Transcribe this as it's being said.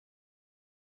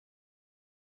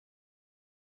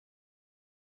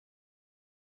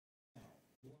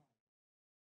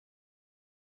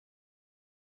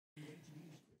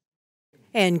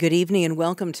And good evening and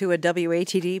welcome to a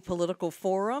WATD political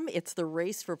forum. It's the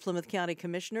race for Plymouth County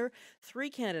Commissioner. 3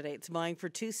 candidates vying for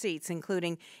 2 seats,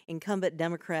 including incumbent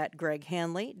Democrat Greg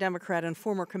Hanley, Democrat and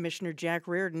former Commissioner Jack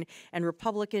Riordan, and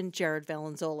Republican Jared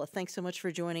Valanzola. Thanks so much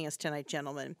for joining us tonight,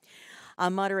 gentlemen.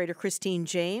 I'm moderator Christine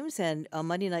James, and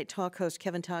Monday Night Talk host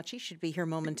Kevin Tachi should be here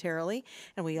momentarily.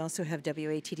 And we also have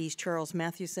WATD's Charles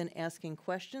Mathewson asking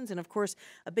questions. And, of course,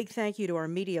 a big thank you to our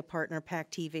media partner,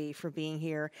 PACTV, for being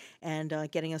here and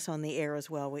getting us on the air as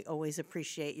well. We always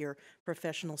appreciate your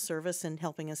professional service and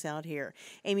helping us out here.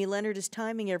 Amy Leonard is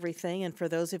timing everything, and for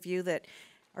those of you that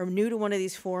are new to one of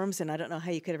these forums, and I don't know how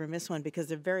you could ever miss one because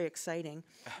they're very exciting.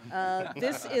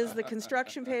 This is the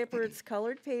construction paper. It's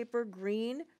colored paper,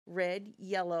 green, red,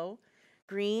 yellow.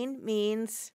 Green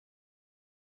means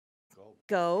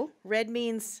go. Red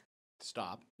means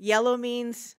stop. Yellow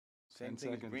means Same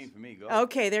thing as green for me. Go.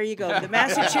 okay, there you go. The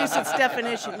Massachusetts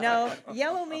definition. No,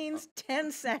 yellow means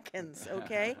 10 seconds,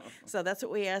 okay? So that's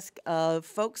what we ask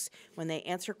folks when they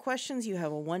answer questions. You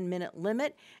have a 1-minute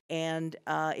limit, and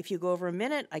if you go over a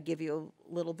minute, I give you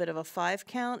a little bit of a 5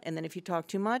 count, and then if you talk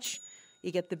too much,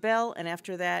 you get the bell, and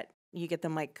after that, you get the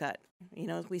mic cut. You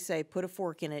know, as we say, put a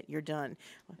fork in it, you're done.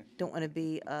 Don't want to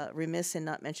be remiss and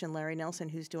not mention Larry Nelson,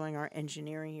 who's doing our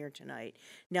engineering here tonight.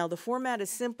 Now, the format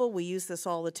is simple. We use this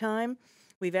all the time.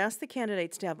 We've asked the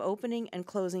candidates to have opening and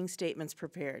closing statements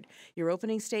prepared. Your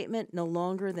opening statement no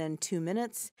longer than 2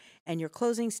 minutes, and your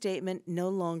closing statement no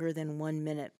longer than 1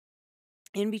 minute.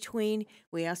 In between,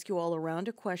 we ask you all a round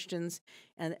of questions,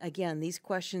 and again, these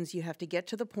questions, you have to get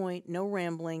to the point, no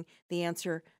rambling, the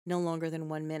answer no longer than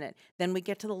 1 minute. Then we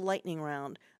get to the lightning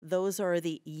round. Those are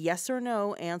the yes or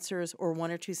no answers or 1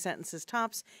 or 2 sentences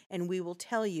tops, and we will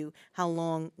tell you how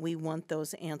long we want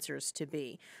those answers to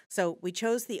be. So we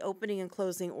chose the opening and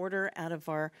closing order out of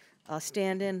our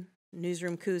stand-in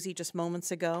newsroom koozie just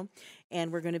moments ago,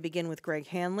 and we're going to begin with Greg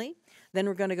Hanley. Then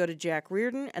we're going to go to Jack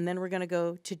Riordan, and then we're going to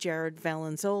go to Jared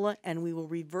Valanzola, and we will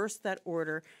reverse that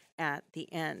order at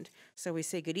the end. So we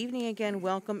say good evening again,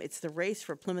 welcome. It's the race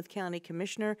for Plymouth County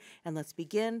Commissioner, and let's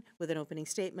begin with an opening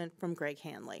statement from Greg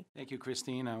Hanley. Thank you,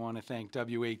 Christine. I want to thank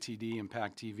WATD and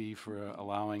PACTV for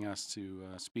allowing us to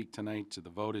speak tonight to the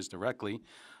voters directly.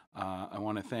 I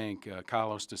want to thank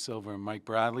Carlos De Silva and Mike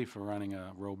Bradley for running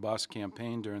a robust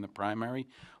campaign during the primary,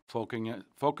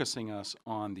 focusing us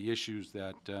on the issues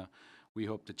that we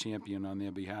hope to champion on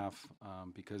their behalf,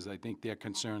 because I think their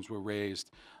concerns were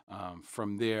raised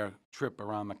from their trip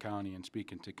around the county and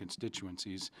speaking to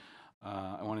constituencies.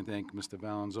 I want to thank Mr.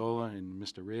 Valanzola and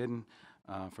Mr. Riordan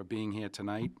for being here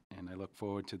tonight, and I look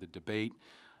forward to the debate.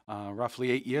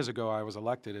 Roughly 8 years ago, I was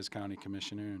elected as county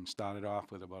commissioner and started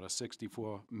off with about a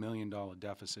 $64 million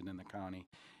deficit in the county.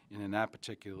 And in that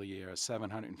particular year, a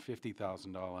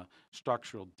 $750,000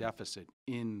 structural deficit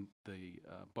in the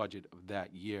budget of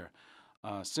that year.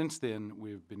 Since then,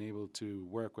 we've been able to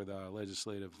work with our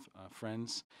legislative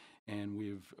friends, and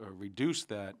we've reduced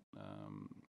that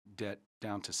debt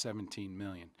down to $17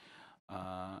 million.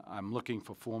 I'm looking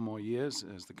for 4 more years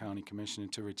as the county commissioner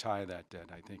to retire that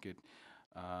debt. I think it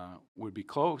would be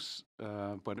close,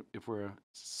 but if we're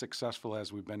successful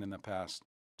as we've been in the past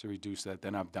to reduce that,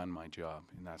 then I've done my job,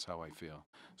 and that's how I feel.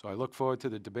 So I look forward to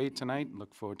the debate tonight, and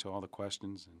look forward to all the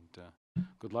questions, and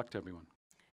good luck to everyone.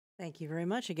 Thank you very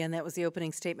much. Again, that was the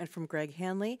opening statement from Greg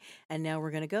Hanley, and now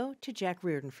we're going to go to Jack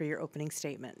Riordan for your opening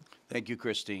statement. Thank you,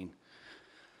 Christine.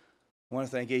 I want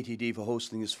to thank ATD for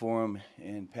hosting this forum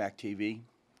and PACTV.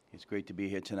 It's great to be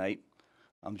here tonight.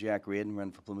 I'm Jack Riordan,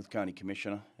 running for Plymouth County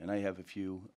Commissioner, and I have a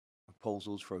few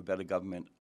proposals for a better government,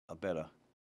 a better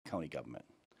county government.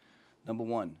 Number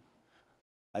 1,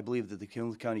 I believe that the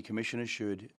Plymouth County Commissioners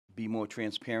should be more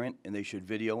transparent, and they should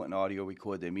video and audio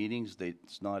record their meetings. That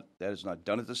is not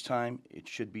done at this time. It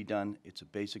should be done. It's a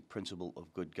basic principle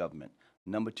of good government.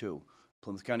 Number 2,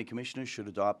 Plymouth County Commissioners should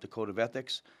adopt a code of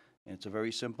ethics, and it's a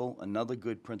very simple, another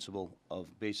good principle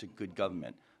of basic good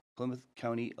government. Plymouth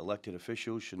County elected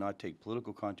officials should not take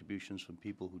political contributions from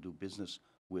people who do business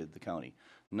with the county.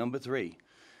 Number 3,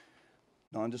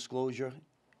 non-disclosure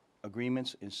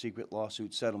agreements and secret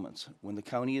lawsuit settlements. When the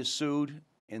county is sued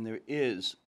and there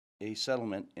is a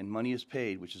settlement and money is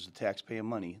paid, which is the taxpayer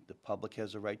money, the public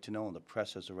has a right to know and the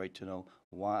press has a right to know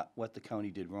what the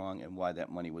county did wrong and why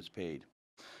that money was paid.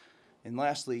 And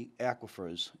lastly,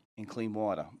 aquifers and clean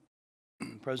water.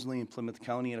 Presently in Plymouth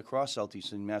County and across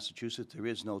southeastern Massachusetts, there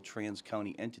is no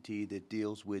trans-county entity that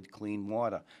deals with clean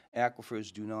water.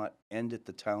 Aquifers do not end at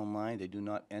the town line. They do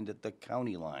not end at the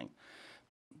county line.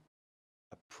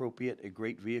 A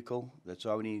great vehicle that's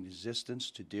already in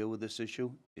existence to deal with this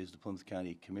issue is the Plymouth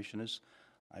County Commissioners.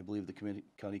 I believe the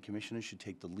County Commissioners should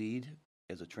take the lead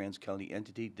as a trans-county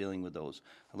entity dealing with those.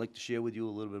 I'd like to share with you a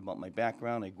little bit about my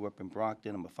background. I grew up in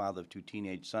Brockton. I'm a father of 2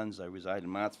 teenage sons. I reside in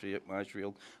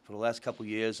Marshfield. For the last couple of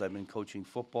years, I've been coaching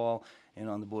football and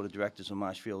on the board of directors of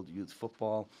Marshfield Youth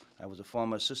Football. I was a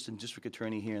former assistant district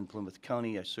attorney here in Plymouth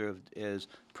County. I served as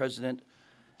president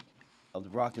of the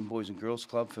Brockton Boys and Girls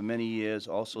Club for many years,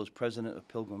 also as president of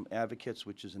Pilgrim Advocates,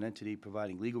 which is an entity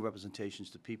providing legal representations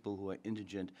to people who are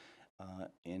indigent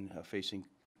and are facing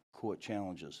court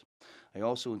challenges. I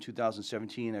also, in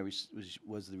 2017,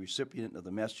 was the recipient of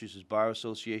the Massachusetts Bar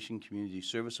Association Community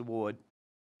Service Award.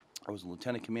 I was a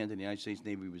lieutenant commander in the United States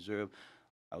Navy Reserve.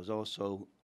 I was also,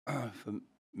 for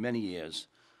many years,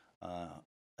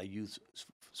 a youth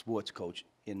sports coach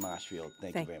in Marshfield.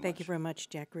 Thank you very much. Thank you very much,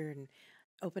 Jack Riordan.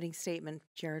 Opening statement,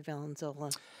 Jared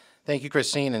Valanzola. Thank you,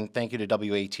 Christine, and thank you to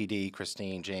WATD,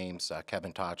 Christine, James,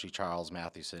 Kevin Tachi, Charles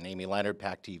Mathewson, Amy Leonard,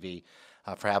 PACTV,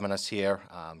 for having us here.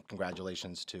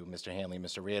 Congratulations to Mr. Hanley and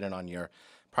Mr. Riordan on your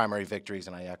primary victories,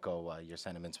 and I echo your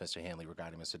sentiments, Mr. Hanley,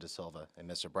 regarding Mr. De Silva and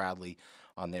Mr. Bradley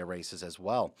on their races as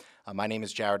well. My name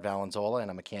is Jared Valanzola, and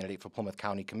I'm a candidate for Plymouth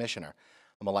County Commissioner.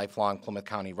 I'm a lifelong Plymouth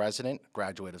County resident,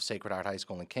 graduate of Sacred Heart High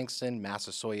School in Kingston,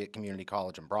 Massasoit Community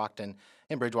College in Brockton,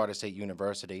 and Bridgewater State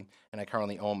University, and I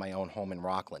currently own my own home in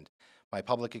Rockland. My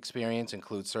public experience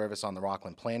includes service on the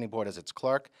Rockland Planning Board as its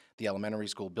clerk, the Elementary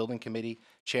School Building Committee,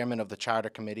 chairman of the Charter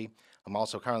Committee. I'm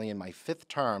also currently in my 5th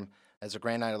term as a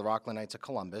Grand Knight of the Rockland Knights of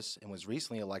Columbus and was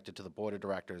recently elected to the Board of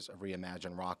Directors of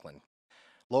Reimagine Rockland.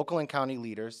 Local and county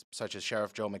leaders, such as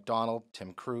Sheriff Joe McDonald,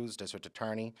 Tim Cruz, District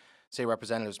Attorney, State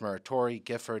Representatives Muratori,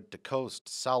 Gifford, DeCoste,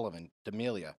 Sullivan,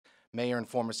 D'Amelia, Mayor and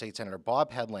former State Senator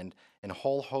Bob Hedlund, and a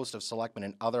whole host of selectmen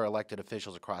and other elected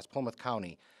officials across Plymouth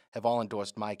County have all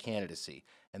endorsed my candidacy,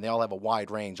 and they all have a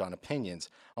wide range on opinions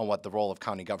on what the role of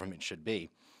county government should be.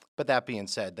 But that being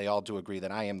said, they all do agree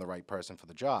that I am the right person for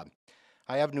the job.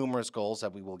 I have numerous goals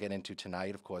that we will get into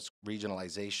tonight, of course,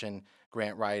 regionalization,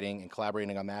 grant writing, and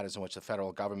collaborating on matters in which the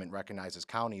federal government recognizes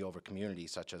county over community,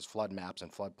 such as flood maps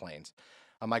and floodplains.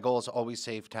 My goal is to always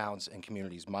save towns and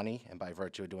communities money, and by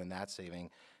virtue of doing that,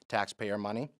 saving taxpayer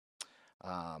money.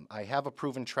 I have a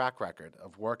proven track record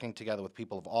of working together with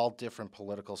people of all different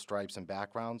political stripes and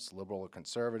backgrounds, liberal or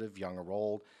conservative, young or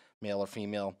old, male or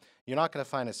female. You're not going to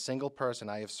find a single person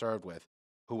I have served with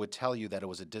who would tell you that it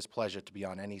was a displeasure to be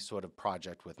on any sort of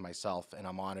project with myself, and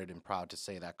I'm honored and proud to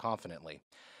say that confidently.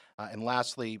 And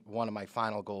lastly, one of my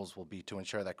final goals will be to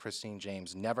ensure that Christine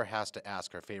James never has to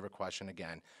ask her favorite question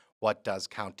again: what does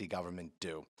county government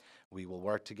do? We will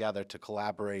work together to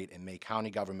collaborate and make county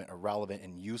government a relevant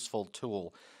and useful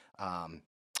tool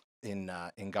in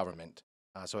government.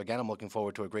 So again, I'm looking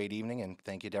forward to a great evening, and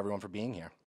thank you to everyone for being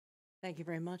here. Thank you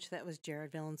very much. That was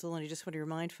Jared Valanzola. And I just want to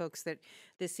remind folks that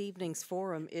this evening's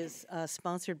forum is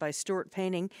sponsored by Stewart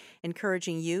Painting,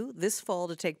 encouraging you this fall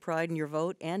to take pride in your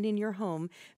vote and in your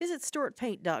home. Visit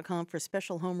stewartpaint.com for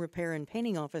special home repair and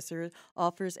painting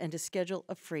offers and to schedule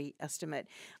a free estimate.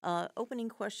 Opening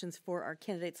questions for our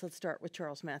candidates. Let's start with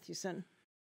Charles Mathewson.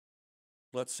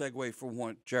 Let's segue from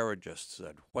what Jared just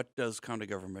said. What does county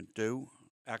government do?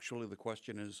 Actually, the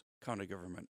question is, county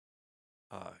government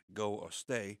go or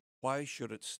stay? Why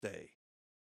should it stay?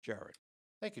 Jared.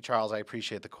 Thank you, Charles. I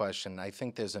appreciate the question. I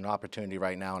think there's an opportunity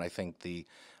right now, and I think the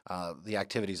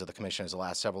activities of the commissioners the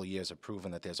last several years have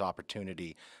proven that there's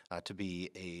opportunity to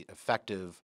be an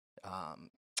effective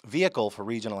vehicle for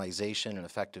regionalization, an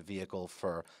effective vehicle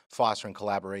for fostering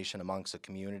collaboration amongst the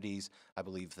communities. I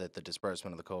believe that the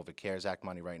disbursement of the COVID CARES Act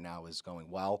money right now is going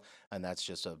well, and that's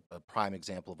just a prime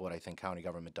example of what I think county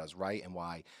government does right, and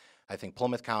why I think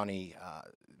Plymouth County,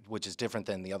 which is different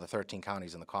than the other 13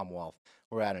 counties in the Commonwealth,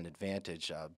 we're at an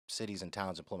advantage. Cities and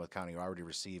towns in Plymouth County are already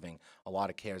receiving a lot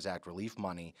of CARES Act relief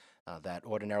money that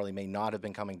ordinarily may not have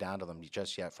been coming down to them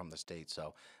just yet from the state.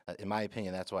 So, in my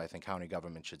opinion, that's why I think county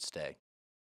government should stay.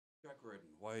 Jack Riordan,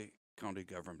 why county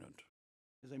government?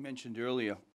 As I mentioned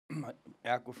earlier,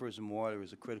 aquifers and water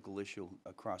is a critical issue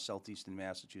across southeastern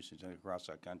Massachusetts and across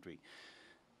our country.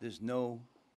 There's no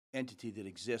entity that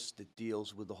exists that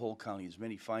deals with the whole county. There's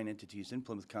many fine entities in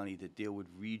Plymouth County that deal with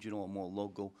regional or more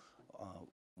local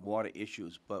water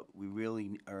issues, but we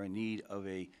really are in need of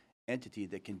a entity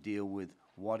that can deal with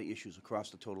water issues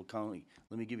across the total county.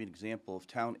 Let me give you an example. If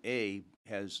Town A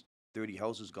has 30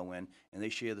 houses go in and they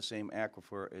share the same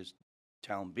aquifer as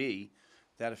Town B,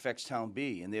 that affects Town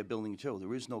B and their building too.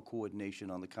 There is no coordination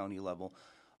on the county level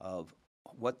of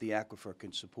what the aquifer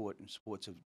can support and supports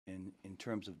of in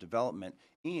terms of development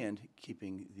and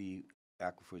keeping the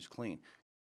aquifers clean.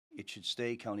 It should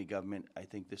stay county government. I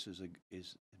think this is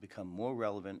become more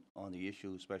relevant on the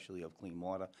issue, especially of clean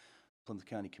water. Plymouth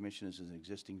County Commission is an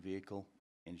existing vehicle.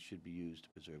 and it should be used to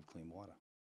preserve clean water.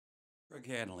 Greg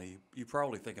Hanley, you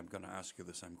probably think I'm going to ask you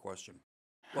the same question.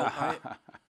 Well,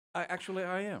 I actually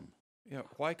I am. Yeah,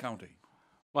 why county?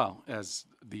 Well, as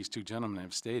these two gentlemen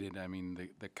have stated, I mean,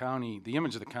 the county, the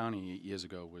image of the county 8 years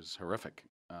ago was horrific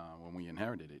when we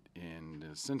inherited it. And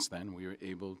since then, we were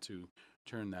able to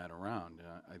turn that around.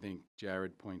 I think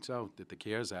Jared points out that the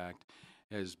CARES Act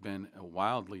has been a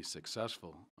wildly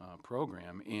successful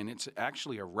program, and it's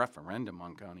actually a referendum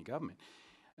on county government.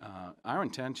 Our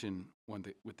intention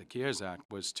with the CARES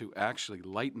Act was to actually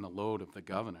lighten the load of the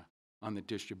governor on the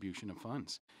distribution of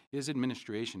funds. His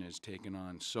administration has taken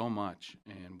on so much,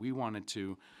 and we wanted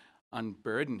to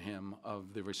unburden him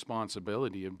of the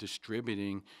responsibility of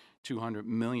distributing $200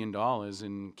 million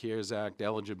in CARES Act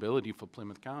eligibility for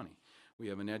Plymouth County. We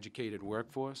have an educated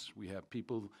workforce. We have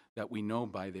people that we know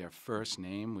by their first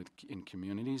name in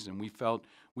communities, and we felt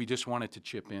we just wanted to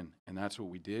chip in, and that's what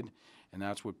we did, and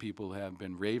that's what people have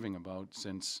been raving about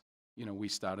since we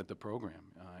started the program.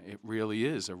 It really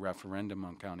is a referendum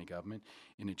on county government,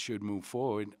 and it should move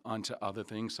forward onto other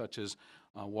things such as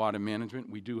water management.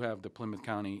 We do have the Plymouth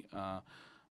County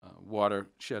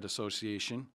Watershed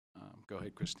Association. Go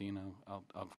ahead, Christine.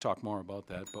 I'll talk more about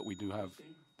that, but we do have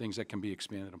things that can be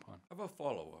expanded upon. I have a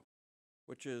follow-up,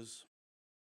 which is,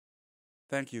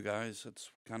 thank you guys.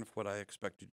 It's kind of what I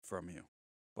expected from you.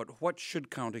 But what should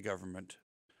county government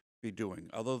be doing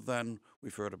other than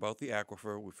we've heard about the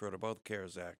aquifer, we've heard about the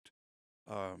CARES Act?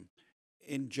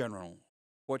 In general,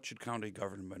 what should county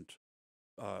government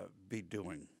be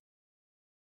doing?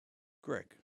 Greg.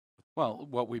 Well,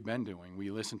 what we've been doing, we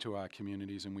listen to our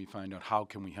communities and we find out how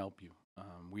can we help you.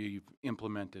 We've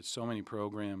implemented so many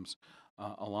programs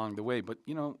along the way, but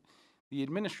the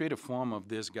administrative form of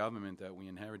this government that we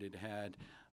inherited had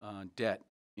debt,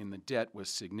 and the debt was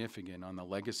significant on the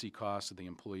legacy costs of the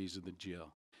employees of the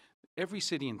jail. Every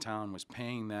city and town was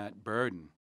paying that burden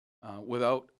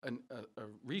without a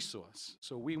resource.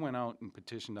 So we went out and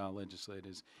petitioned our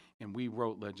legislators, and we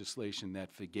wrote legislation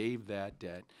that forgave that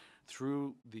debt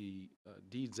through the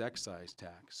deeds excise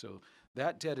tax. So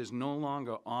that debt is no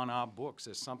longer on our books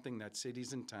as something that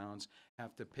cities and towns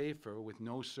have to pay for with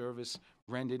no service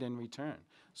rendered in return.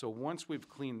 So once we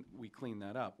cleaned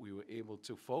that up, we were able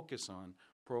to focus on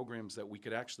programs that we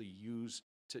could actually use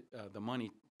to the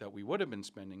money that we would have been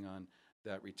spending on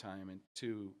that retirement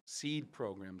to seed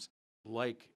programs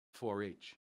like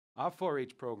 4-H. Our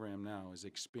 4-H program now is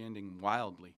expanding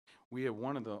wildly. We are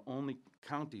one of the only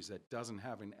counties that doesn't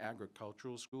have an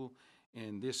agricultural school,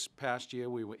 and this past year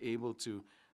we were able to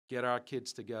get our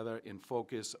kids together and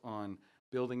focus on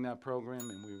building that program,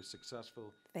 and we were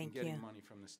successful in getting money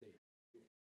from the state.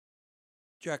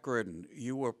 Jack Riordan,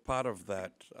 you were part of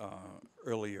that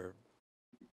earlier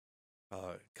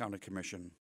county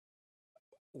commission.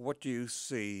 What do you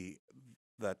see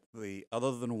that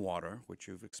other than water, which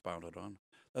you've expounded on,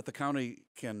 that the county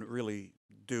can really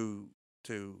do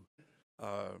to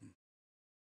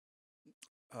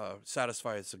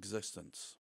satisfy its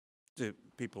existence to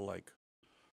people like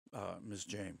Ms.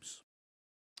 James?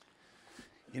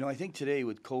 I think today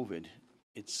with COVID,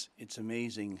 it's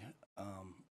amazing.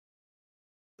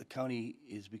 The county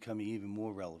is becoming even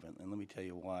more relevant, and let me tell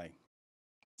you why.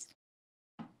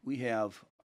 We have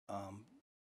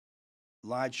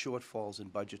large shortfalls in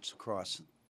budgets across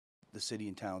the city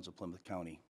and towns of Plymouth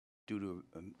County due to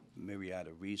a myriad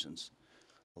of reasons.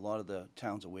 A lot of the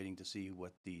towns are waiting to see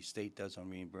what the state does on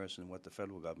reimbursement and what the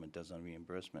federal government does on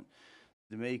reimbursement.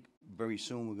 Very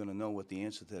soon we're going to know what the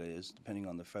answer to that is, depending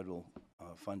on the federal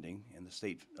funding and the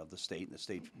state and the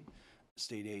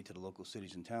state aid to the local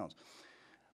cities and towns.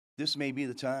 This may be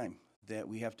the time that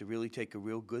we have to really take a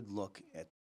real good look at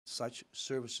such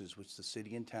services which the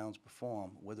city and towns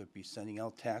perform, whether it be sending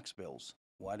out tax bills.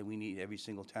 Why do we need every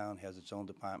single town has its own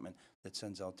department that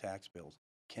sends out tax bills?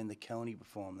 Can the county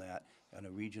perform that on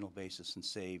a regional basis and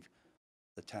save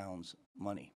the town's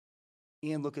money?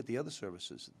 And look at the other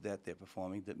services that they're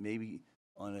performing that maybe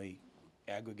on a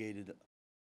aggregated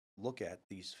look at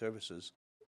these services,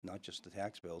 not just the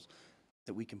tax bills,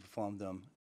 that we can perform them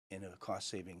in a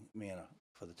cost-saving manner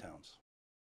for the towns.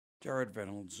 Jared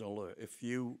Valanzola, if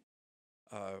you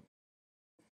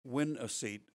win a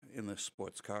seat in the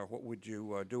sports car, what would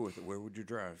you do with it? Where would you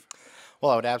drive?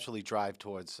 Well, I would absolutely drive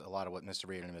towards a lot of what Mr.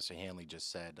 Riordan and Mr. Hanley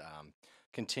just said,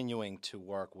 continuing to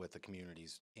work with the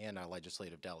communities and our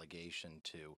legislative delegation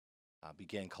to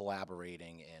begin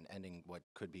collaborating and ending what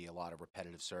could be a lot of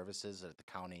repetitive services that the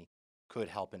county could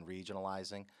help in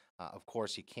regionalizing. Of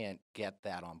course, you can't get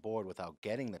that on board without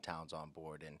getting the towns on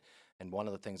board. And one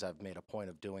of the things I've made a point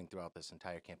of doing throughout this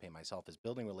entire campaign myself is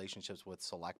building relationships with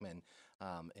selectmen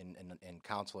and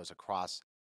councilors across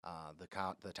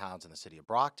the towns in the city of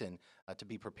Brockton to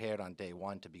be prepared on day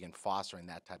one to begin fostering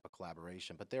that type of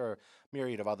collaboration. But there are a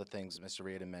myriad of other things. Mr.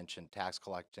 Riordan mentioned tax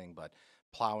collecting, but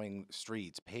plowing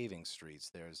streets, paving streets.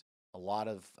 There's a lot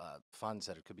of funds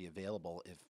that could be available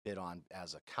if bid on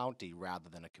as a county rather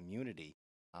than a community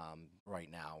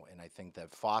right now. And I think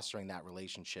that fostering that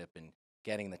relationship and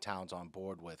getting the towns on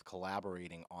board with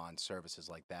collaborating on services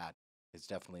like that is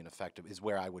definitely is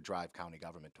where I would drive county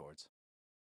government towards.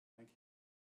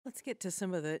 Let's get to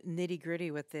some of the nitty gritty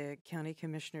with the county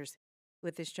commissioners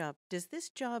with this job. Does this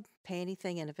job pay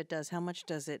anything? And if it does, how much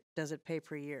does it pay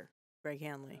per year? Greg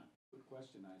Hanley. Good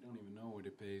question. I don't even know what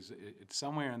it pays. It's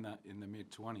somewhere in the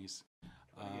mid-20s.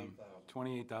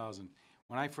 28,000.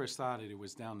 When I first started, it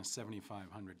was down to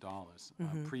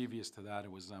 $7,500. Previous to that,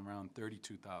 it was around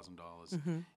 $32,000,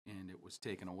 and it was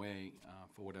taken away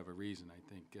for whatever reason. I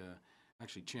think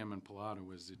actually Chairman Pilata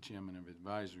was the chairman of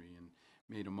advisory and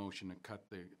made a motion to cut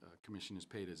the commissioner's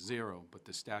pay to zero, but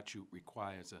the statute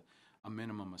requires a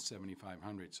minimum of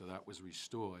 $7,500, so that was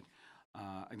restored.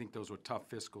 I think those were tough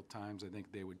fiscal times. I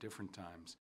think they were different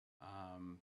times.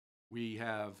 We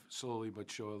have slowly but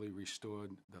surely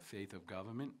restored the faith of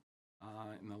government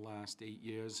in the last 8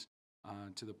 years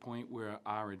to the point where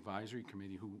our advisory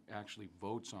committee, who actually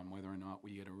votes on whether or not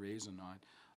we get a raise or not,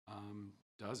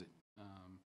 does it.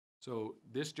 So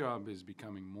this job is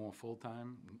becoming more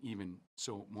full-time, even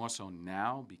so more so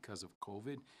now because of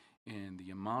COVID, and the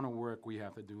amount of work we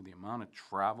have to do, the amount of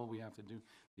travel we have to do,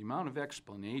 the amount of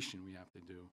explanation we have to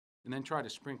do, and then try to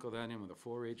sprinkle that in with a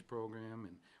 4-H program.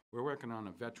 And we're working on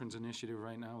a veterans initiative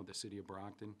right now with the city of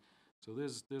Brockton. So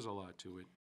there's a lot to it.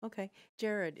 Okay.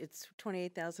 Jared, it's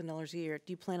 $28,000 a year.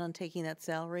 Do you plan on taking that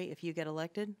salary if you get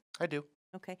elected? I do.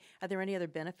 Okay. Are there any other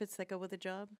benefits that go with the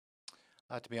job?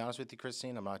 To be honest with you,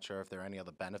 Christine, I'm not sure if there are any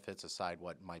other benefits aside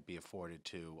what might be afforded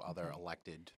to other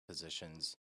elected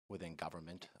positions within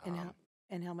government.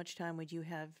 And how much time would you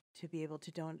have to be able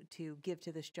to give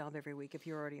to this job every week if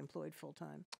you're already employed full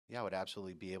time? Yeah, I would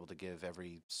absolutely be able to give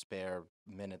every spare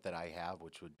minute that I have,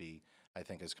 which would be, I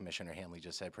think, as Commissioner Hanley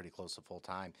just said, pretty close to full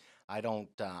time. I don't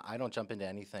jump into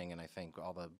anything, and I think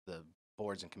all the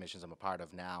boards and commissions I'm a part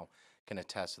of now can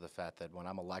attest to the fact that when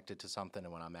I'm elected to something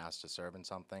and when I'm asked to serve in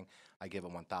something, I give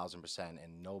it 1,000%,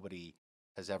 and nobody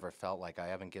has ever felt like I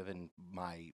haven't given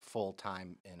my full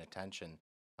time and attention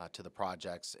to the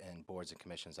projects and boards and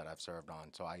commissions that I've served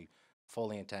on. So I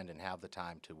fully intend and have the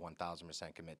time to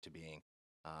 1,000% commit to being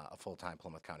a full-time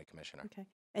Plymouth County Commissioner. Okay.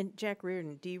 And Jack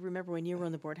Riordan, do you remember when you were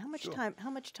on the board, how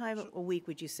much time a week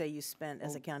would you say you spent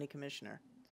as a county commissioner?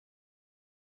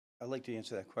 I'd like to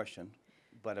answer that question,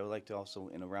 but I would like to also,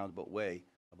 in a roundabout way,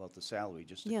 about the salary,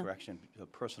 just a correction,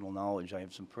 personal knowledge. I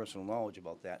have some personal knowledge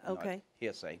about that, not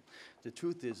hearsay. The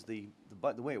truth is, the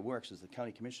way it works is the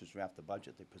county commissioners draft the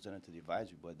budget, they present it to the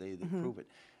advisory board, they approve it.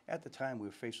 At the time, we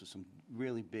were faced with some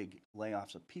really big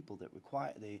layoffs of people that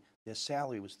their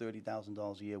salary was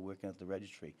 $30,000 a year working at the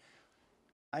registry.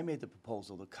 I made the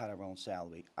proposal to cut our own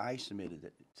salary. I submitted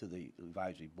it to the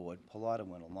advisory board. Pilata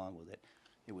went along with it.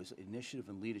 It was initiative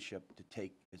and leadership to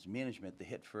take, as management, the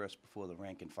hit first before the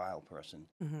rank and file person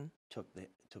took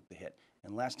the hit.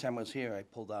 And last time I was here, I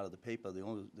pulled out of the paper the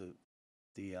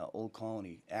Old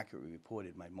Colony accurately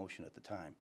reported my motion at the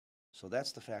time. So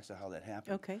that's the facts of how that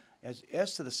happened. Okay.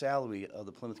 As to the salary of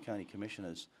the Plymouth County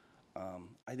Commissioners,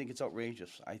 I think it's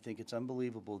outrageous. I think it's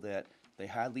unbelievable that they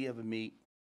hardly ever meet.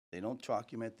 They don't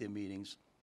document their meetings.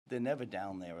 They're never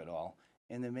down there at all,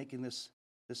 and they're making this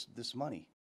money.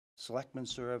 Selectmen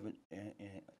serve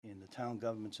in the town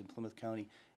governments in Plymouth County,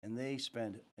 and they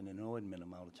spend an inordinate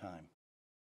amount of time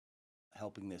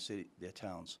helping their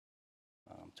towns.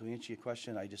 To answer your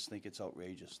question, I just think it's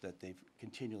outrageous that they've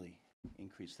continually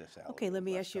increased their salary. Okay, let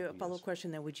me ask you a follow-up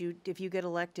question then. If you get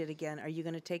elected again, are you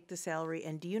going to take the salary,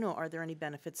 and do you know, are there any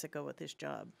benefits that go with this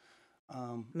job?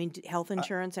 I mean, health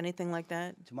insurance, anything like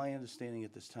that? To my understanding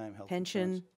at this time, health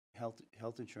insurance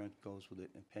goes with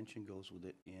it, and pension goes with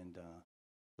it, and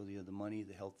so the money,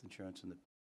 the health insurance, and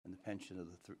the pension are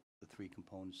the three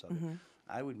components of it.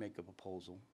 I would make a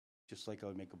proposal, just like I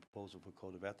would make a proposal for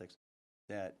Code of Ethics,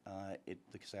 that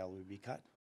the salary would be cut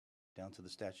down to the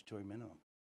statutory minimum.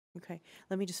 Okay.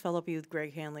 Let me just follow up with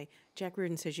Greg Hanley. Jack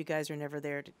Riordan says you guys are never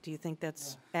there. Do you think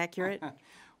that's accurate?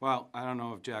 Well, I don't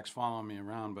know if Jack's following me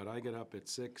around, but I get up at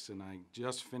 6, and I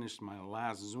just finished my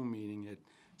last Zoom meeting at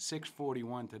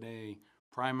 6:41 today,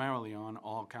 primarily on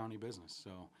all county business.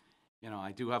 So, you know,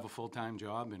 I do have a full-time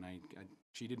job, and I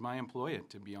cheated my employer,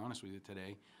 to be honest with you,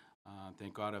 today.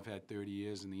 Thank God I've had 30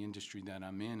 years in the industry that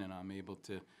I'm in, and I'm able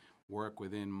to work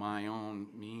within my own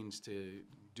means to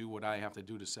do what I have to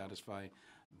do to satisfy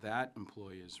that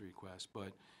employer's request.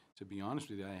 But to be honest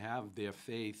with you, I have their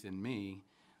faith in me.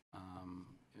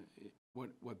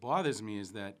 What bothers me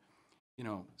is that, you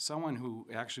know, someone who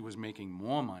actually was making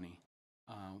more money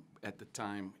at the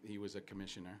time he was a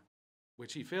commissioner,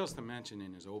 which he fails to mention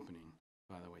in his opening,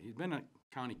 by the way. He's been a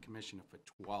county commissioner for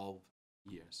 12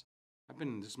 years.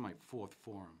 This is my 4th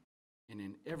forum, and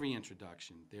in every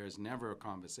introduction, there is never a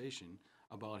conversation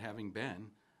about having been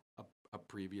a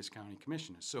previous county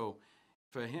commissioner. So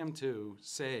for him to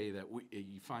say that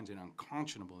he finds it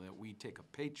unconscionable that we take a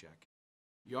paycheck,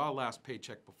 your last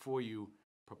paycheck before you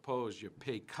proposed your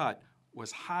pay cut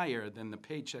was higher than the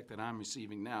paycheck that I'm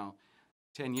receiving now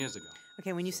 10 years ago.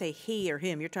 Okay, when you say he or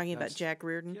him, you're talking about Jack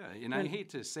Riordan? Yeah, and I hate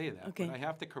to say that, Okay. but I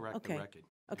have to correct Okay. the record.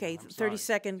 Okay, I'm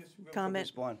 30-second Just real quick comment.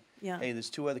 respond. Yeah. Hey, there's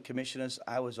 2 other commissioners.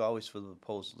 I was always for the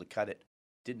proposal to cut it.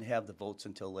 Didn't have the votes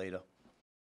until later.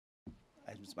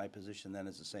 My position then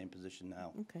is the same position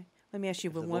now. Okay, let me ask you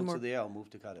If the one votes more. are there, I'll move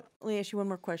to cut it. Let me ask you one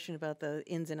more question about the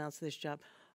ins and outs of this job.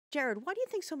 Jared, why do you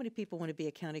think so many people want to be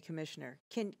a county commissioner?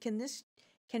 Can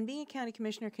being a county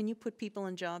commissioner, can you put people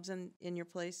in jobs in your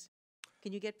place?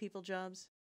 Can you get people jobs?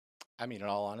 I mean, in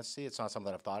all honesty, it's not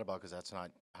something that I've thought about because that's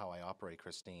not how I operate,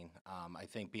 Christine. I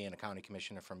think being a county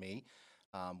commissioner for me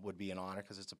would be an honor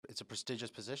because it's a prestigious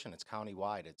position. It's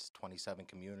countywide. It's 27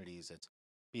 communities. It's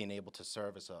being able to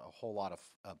service a whole lot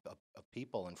of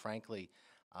people. And frankly,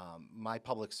 my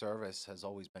public service has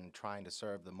always been trying to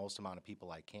serve the most amount of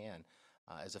people I can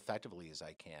as effectively as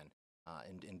I can.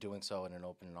 In doing so in an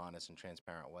open and honest and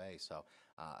transparent way. So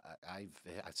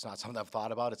it's not something I've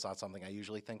thought about. It's not something I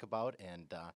usually think about.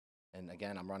 And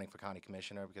again, I'm running for county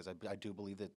commissioner because I do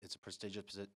believe that it's a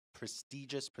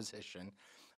prestigious position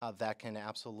that can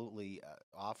absolutely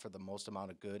offer the most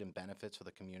amount of good and benefits for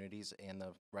the communities and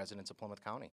the residents of Plymouth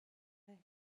County. Okay.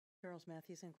 Charles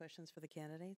Mathewson, questions for the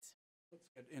candidates? Let's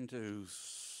get into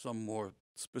some more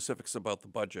specifics about the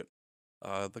budget.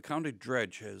 The county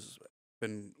dredge has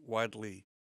been widely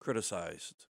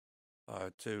criticized.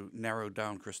 To narrow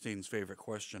down Christine's favorite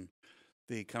question,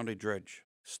 the county dredge,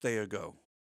 stay or go?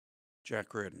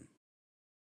 Jack Riordan.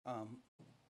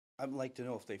 I'd like to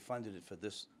know if they funded it for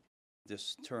this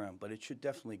term, but it should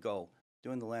definitely go.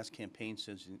 During the last campaign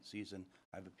season,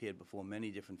 I've appeared before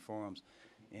many different forums,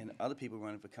 and other people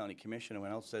running for county commissioner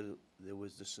went out and said there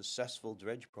was the successful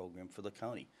dredge program for the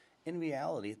county. In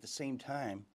reality, at the same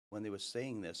time, when they were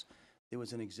saying this, there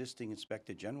was an existing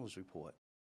Inspector General's report.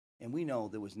 And we know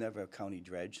there was never a county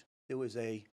dredge. There was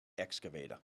a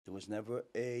excavator. There was never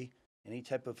any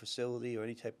type of facility or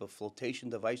any type of flotation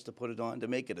device to put it on to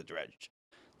make it a dredge.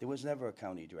 There was never a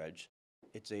county dredge.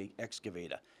 It's a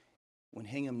excavator. When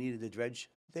Hingham needed a dredge,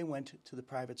 they went to the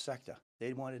private sector.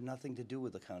 They wanted nothing to do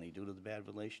with the county due to the bad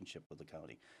relationship with the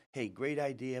county. Hey, great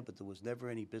idea, but there was never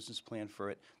any business plan for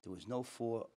it. There was no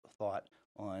forethought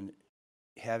on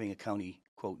having a county,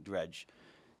 quote, dredge.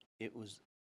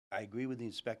 I agree with the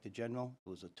Inspector General. It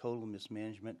was a total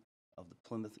mismanagement of the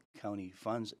Plymouth County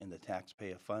funds and the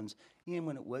taxpayer funds. And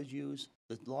when it was used,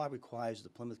 the law requires the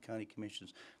Plymouth County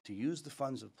Commissioners to use the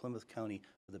funds of Plymouth County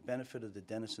for the benefit of the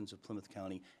denizens of Plymouth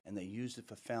County, and they used it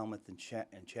for Falmouth and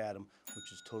Chatham,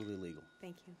 which is totally illegal.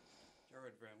 Thank you.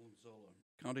 Jared Valanzola.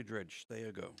 County dredge, stay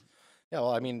or go? Yeah,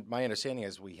 well, I mean, my understanding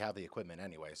is we have the equipment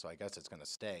anyway, so I guess it's going to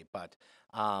stay. But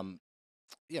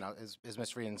you know, as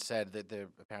Ms. Riordan said, that there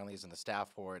apparently isn't the staff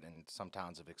for it, and some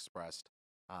towns have expressed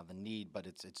the need, but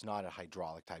it's not a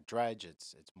hydraulic type dredge.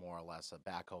 It's more or less a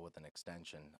backhoe with an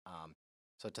extension.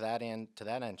 So to that end,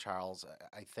 Charles,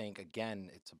 I think again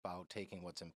it's about taking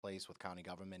what's in place with county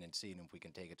government and seeing if we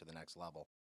can take it to the next level.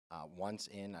 Once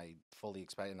in, I fully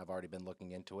expect, and I've already been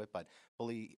looking into it, but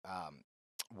fully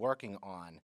working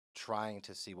on trying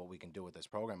to see what we can do with this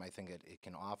program. I think it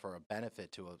can offer a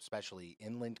benefit to especially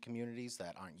inland communities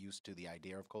that aren't used to the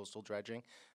idea of coastal dredging.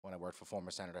 When I worked for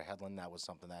former Senator Hedlund, that was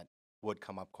something that would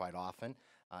come up quite often.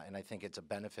 And I think it's a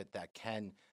benefit that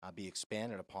can be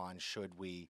expanded upon should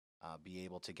we be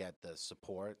able to get the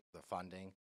support, the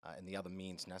funding, and the other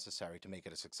means necessary to make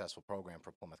it a successful program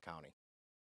for Plymouth County.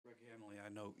 Greg Hanley, I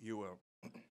know you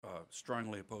are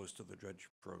strongly opposed to the dredge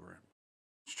program.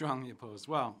 Strongly opposed.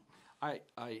 Well,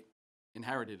 I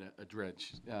inherited a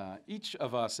dredge. Each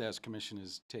of us as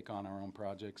commissioners take on our own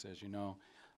projects, as you know.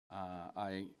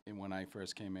 When I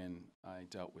first came in, I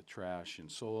dealt with trash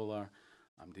and solar.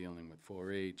 I'm dealing with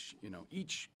 4-H. You know,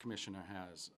 each commissioner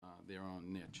has their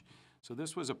own niche. So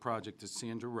this was a project that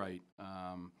Sandra Wright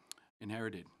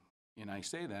inherited. And I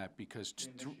say that because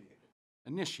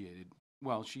initiated.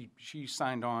 Well, she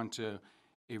signed on to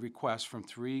a request from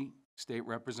 3 state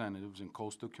representatives in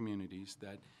coastal communities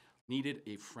that needed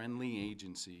a friendly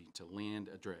agency to land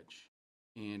a dredge.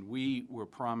 And we were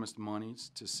promised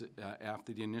monies to,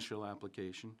 after the initial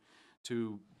application,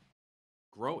 to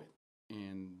grow it.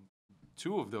 And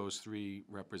 2 of those 3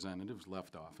 representatives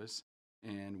left office,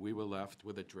 and we were left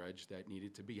with a dredge that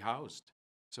needed to be housed.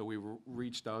 So we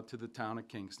reached out to the town of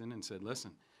Kingston and said,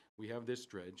 listen, we have this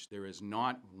dredge. There is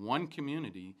not one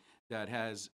community that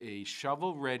has a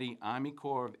shovel-ready Army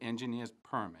Corps of Engineers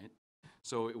permit.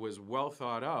 So it was well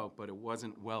thought out, but it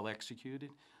wasn't well executed.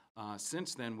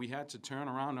 Since then, we had to turn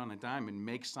around on a dime and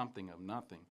make something of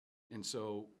nothing. And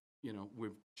so, you know,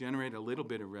 we've generated a little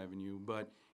bit of revenue, but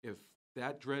if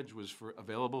that dredge was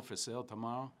available for sale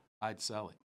tomorrow, I'd sell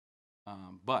it.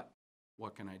 But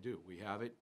what can I do? We have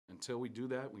it. Until we do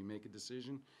that, we make a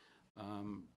decision.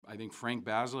 I think Frank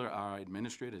Basler, our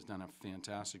administrator, has done a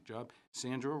fantastic job.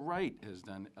 Sandra Wright has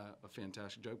done a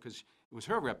fantastic job because it was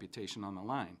her reputation on the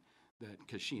line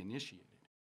because she initiated.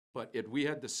 But if we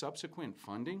had the subsequent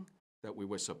funding that we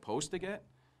were supposed to get,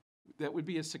 that would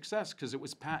be a success because it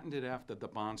was patented after the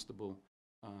Barnstable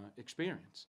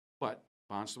experience. But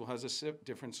Barnstable has a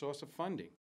different source of funding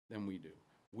than we do.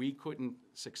 We couldn't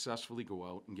successfully go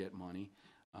out and get money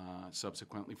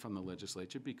subsequently from the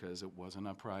legislature because it wasn't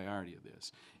a priority of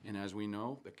this. And as we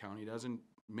know, the county doesn't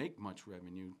make much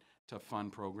revenue to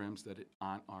fund programs that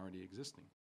aren't already existing.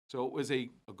 So it was a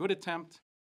good attempt.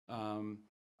 I'm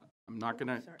not going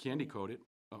to candy coat it.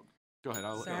 Oh, go ahead.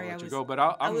 I'll let you go. But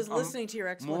I was listening to your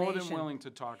explanation. More than willing to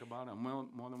talk about it. I'm more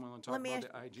than willing to talk about the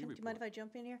IG report. Do you mind if I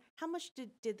jump in here? How much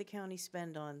did the county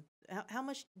spend on? How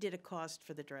much did it cost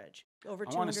for the dredge? Over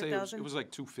 $200,000? I want to say it was like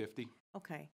 $250.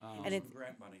 Okay. And it's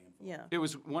grant money involved. Yeah. It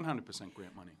was 100%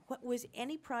 grant money. What was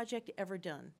any project ever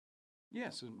done?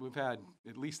 Yes, we've had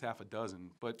at least half a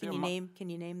dozen. But Can you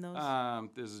name those?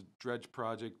 There's a dredge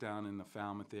project down in the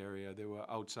Falmouth area. They were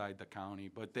outside the county,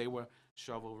 but they were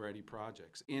shovel-ready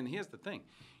projects. And here's the thing.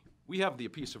 We have the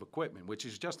piece of equipment, which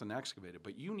is just an excavator,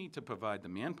 but you need to provide the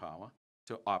manpower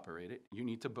to operate it. You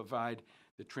need to provide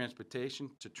the transportation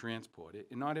to transport it.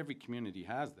 And not every community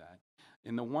has that.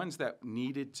 And the ones that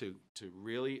needed to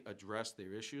really address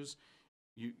their issues,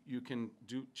 you can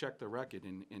check the record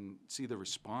and see the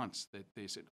response that they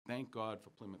said, thank God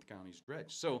for Plymouth County's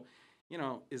dredge. So, you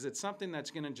know, is it something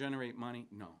that's going to generate money?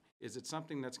 No. Is it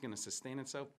something that's going to sustain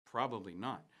itself? Probably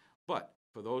not. But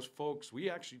for those folks, we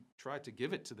actually tried to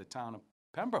give it to the town of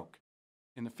Pembroke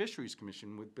in the Fisheries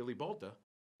Commission with Billy Bolter.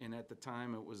 And at the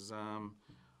time it was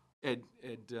Ed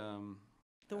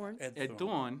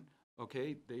Thorne.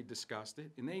 Okay, they discussed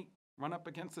it, and they run up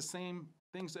against the same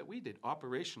things that we did.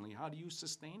 Operationally, how do you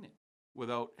sustain it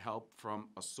without help from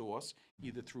a source,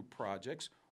 either through projects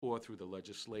or through the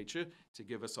legislature, to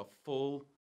give us a full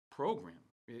program?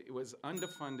 It was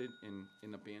underfunded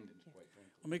and abandoned, quite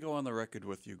frankly. Let me go on the record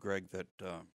with you, Greg, that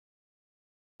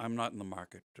I'm not in the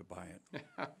market to buy it.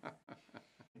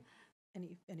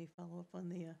 Any follow-up on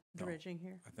the dredging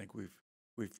here? I think we've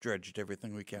dredged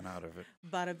everything we can out of it.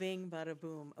 Bada bing, bada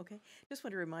boom. Okay. Just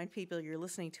want to remind people you're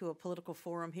listening to a political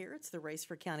forum here. It's the race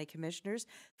for county commissioners.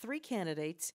 3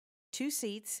 candidates, 2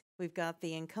 seats. We've got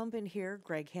the incumbent here,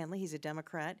 Greg Hanley. He's a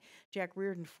Democrat. Jack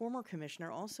Riordan, former commissioner,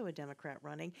 also a Democrat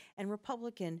running, and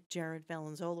Republican Jared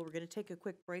Valanzola. We're going to take a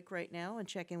quick break right now and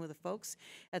check in with the folks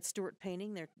at Stewart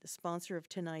Painting. They're the sponsor of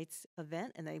tonight's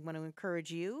event, and they want to encourage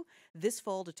you this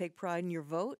fall to take pride in your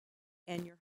vote and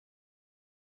your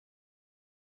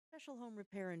special home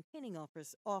repair and painting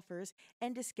offers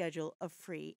and to schedule a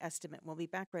free estimate. We'll be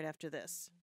back right after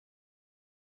this.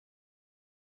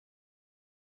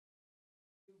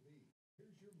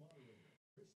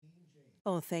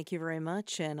 Oh, thank you very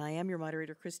much. And I am your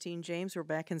moderator, Christine James. We're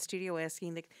back in studio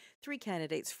asking the 3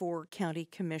 candidates for county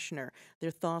commissioner,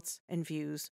 their thoughts and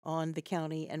views on the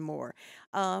county and more.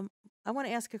 I want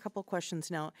to ask a couple questions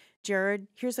now. Jared,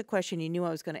 here's a question you knew I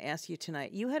was going to ask you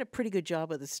tonight. You had a pretty good job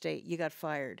with the state. You got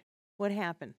fired. What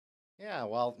happened? Yeah,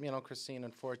 well, Christine,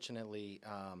 unfortunately,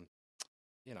 I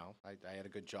had a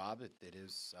good job. It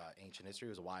is ancient history.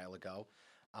 It was a while ago.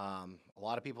 A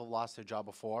lot of people have lost their job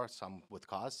before, some with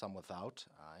cause, some without,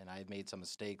 and I had made some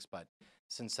mistakes, but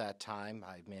since that time,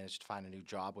 I've managed to find a new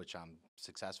job, which I'm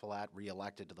successful at,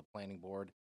 re-elected to the planning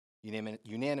board,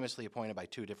 unanimously appointed by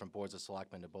 2 different boards of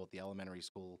selectmen to both the elementary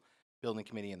school building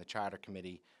committee and the charter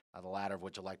committee, the latter of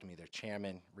which elected me their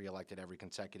chairman, re-elected every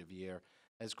consecutive year.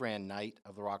 As Grand Knight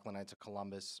of the Rockland Knights of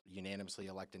Columbus, unanimously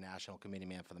elected National Committee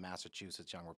Man for the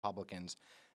Massachusetts Young Republicans,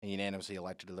 and unanimously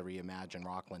elected to the Reimagine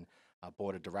Rockland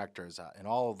Board of Directors. In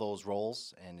all of those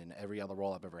roles, and in every other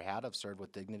role I've ever had, I've served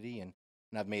with dignity, and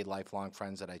I've made lifelong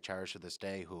friends that I cherish to this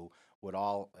day who would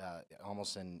all,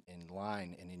 almost in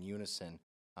line and in unison,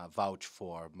 vouch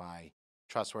for my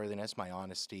trustworthiness, my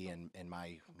honesty, and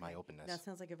my openness. That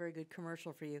sounds like a very good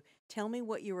commercial for you. Tell me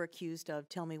what you were accused of.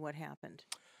 Tell me what happened.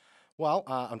 Well,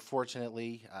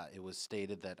 unfortunately, it was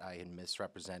stated that I had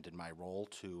misrepresented my role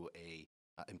to a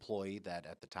employee that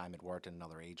at the time had worked in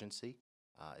another agency.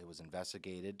 It was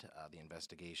investigated. The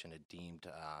investigation had deemed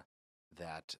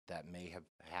that may have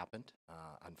happened.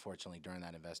 Unfortunately, during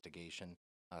that investigation,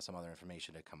 some other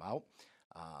information had come out.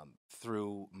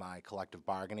 Through my collective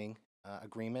bargaining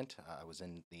agreement, I was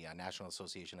in the National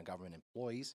Association of Government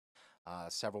Employees.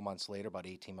 Several months later, about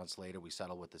 18 months later, we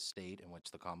settled with the state, in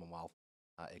which the Commonwealth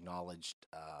acknowledged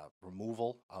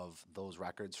removal of those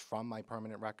records from my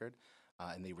permanent record,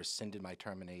 and they rescinded my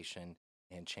termination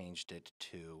and changed it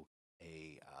to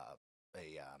a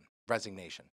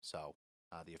resignation. So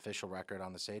the official record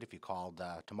on the state, if you called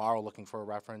tomorrow looking for a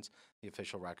reference, the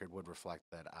official record would reflect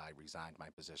that I resigned my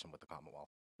position with the Commonwealth.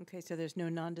 Okay, so there's no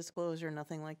non-disclosure,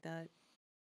 nothing like that?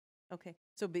 Okay,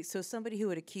 so somebody who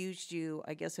had accused you,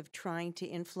 I guess, of trying to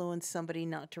influence somebody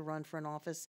not to run for an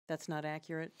office, that's not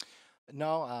accurate?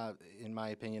 No, in my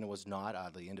opinion, it was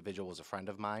not. The individual was a friend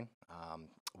of mine.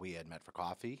 We had met for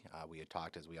coffee. We had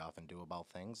talked, as we often do, about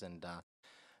things, and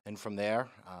from there,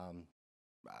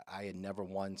 I had never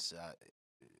once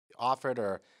offered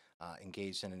or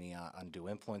engaged in any undue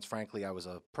influence. Frankly, I was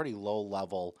a pretty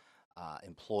low-level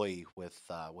employee with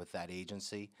that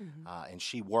agency, and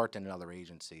she worked in another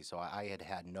agency, so I had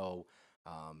had no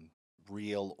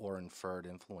real or inferred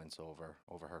influence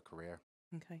over her career.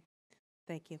 Okay,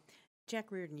 thank you.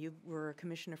 Jack Riordan, you were a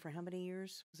commissioner for how many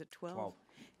years? Was it 12?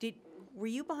 12. Were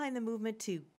you behind the movement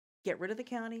to get rid of the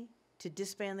county, to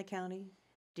disband the county?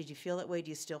 Did you feel that way? Do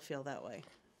you still feel that way?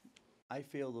 I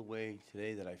feel the way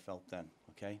today that I felt then,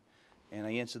 okay? And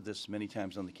I answered this many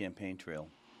times on the campaign trail.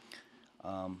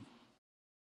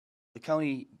 The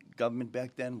county government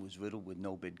back then was riddled with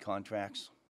no-bid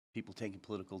contracts, people taking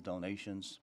political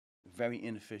donations, very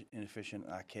inefficient,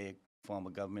 archaic form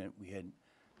of government. We had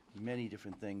many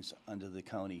different things under the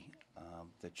county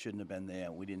that shouldn't have been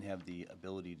there. We didn't have the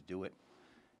ability to do it.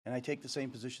 And I take the same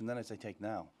position then as I take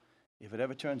now. If it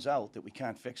ever turns out that we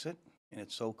can't fix it and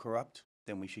it's so corrupt,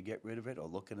 then we should get rid of it or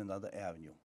look at another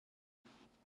avenue.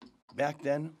 Back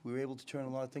then, we were able to turn a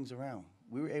lot of things around.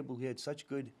 We had such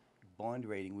good bond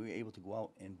rating, we were able to go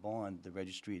out and bond the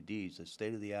Registry of Deeds, the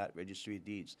state-of-the-art Registry of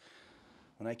Deeds.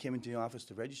 When I came into the office,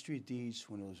 the Registry of Deeds,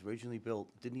 when it was originally built,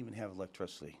 didn't even have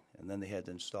electricity. And then they had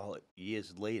to install it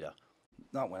years later.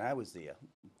 Not when I was there,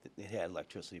 it had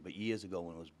electricity, but years ago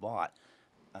when it was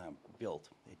built,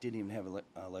 it didn't even have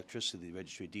electricity, the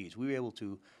Registry of Deeds. We were able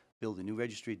to build a new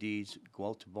Registry of Deeds, go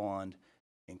out to bond,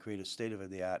 and create a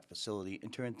state-of-the-art facility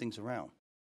and turn things around.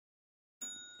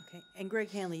 Okay, and Greg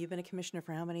Hanley, you've been a commissioner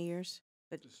for how many years?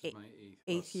 This is my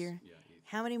eighth year? Yeah, eighth.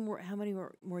 How many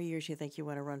more years do you think you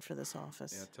want to run for this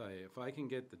office? Yeah, I'll tell you, if I can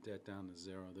get the debt down to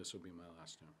zero, this will be my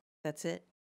last term. That's it?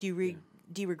 Do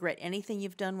you regret anything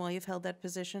you've done while you've held that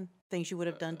position? Things you would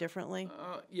have done differently?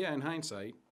 Yeah, in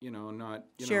hindsight, not,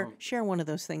 Share one of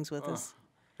those things with us.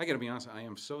 I got to be honest, I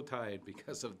am so tired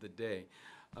because of the day,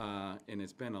 and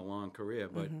it's been a long career,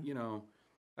 but,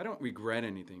 I don't regret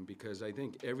anything because I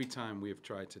think every time we've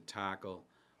tried to tackle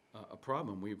a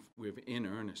problem, we've in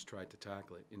earnest tried to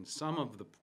tackle it. And some of the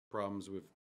problems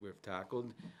we've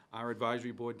tackled, our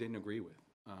advisory board didn't agree with.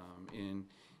 And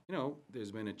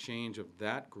there's been a change of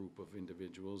that group of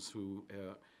individuals who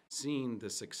seen the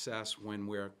success when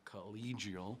we're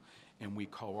collegial and we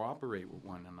cooperate with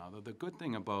one another. The good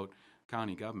thing about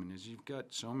county government is you've got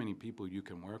so many people you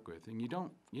can work with, and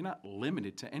you're not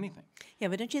limited to anything. Yeah,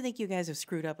 but don't you think you guys have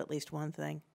screwed up at least one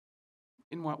thing?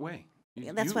 In what way?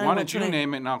 That's why don't you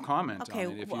name it and I'll comment on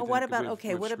it.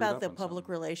 Okay, what about the public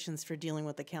relations for dealing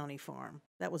with the county farm?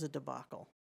 That was a debacle.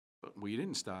 But we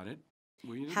didn't start it.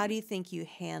 How do you think you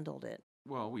handled it?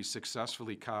 Well, we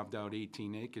successfully carved out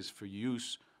 18 acres for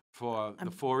use for the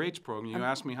 4-H program. You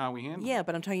asked me how we handled it. Yeah,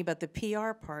 but I'm talking about the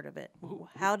PR part of it.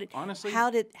 Honestly, how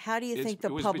do you think the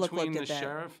public looked at that? It was between the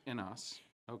sheriff and us,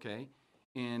 okay?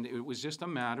 And it was just a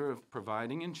matter of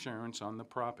providing insurance on the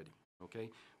property, okay?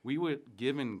 We were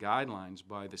given guidelines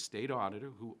by the state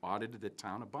auditor who audited the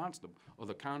town of Barnstable, or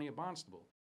the county of Barnstable,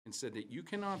 and said that you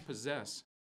cannot possess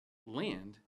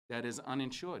land that is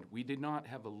uninsured. We did not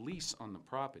have a lease on the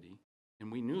property, and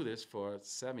we knew this for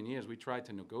 7 years. We tried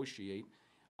to negotiate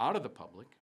out of the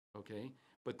public, okay?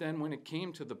 But then when it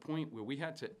came to the point where we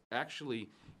had to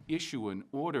actually issue an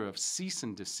order of cease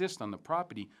and desist on the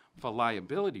property for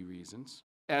liability reasons,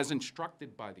 as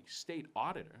instructed by the state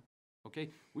auditor,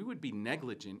 okay, we would be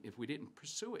negligent if we didn't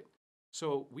pursue it.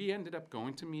 So we ended up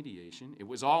going to mediation. It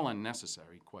was all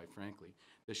unnecessary, quite frankly.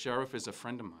 The sheriff is a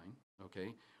friend of mine,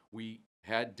 okay? We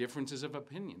had differences of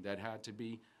opinion that had to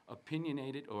be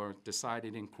opinionated or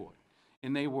decided in court.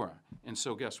 And they were. And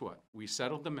so guess what? We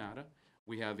settled the matter.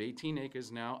 We have 18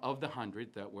 acres now of the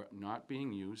 100 that were not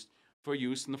being used for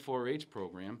use in the 4-H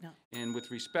program. No. And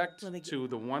with respect Let me to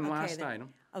the one okay, last then- item.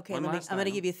 Okay, one I'm last going to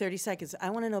item, give you 30 seconds. I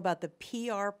want to know about the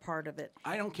PR part of it.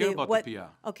 I don't care about what- the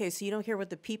PR. Okay, so you don't care what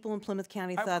the people in Plymouth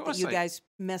County Of thought that course you I- guys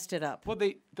messed it up. Well,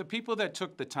 the people that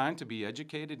took the time to be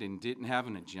educated and didn't have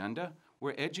an agenda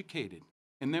were educated.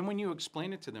 And then when you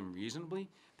explain it to them reasonably,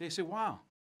 they say, wow,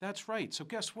 that's right. So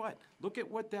guess what? Look at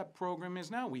what that program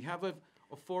is now. We have a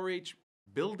 4-H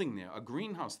building there, a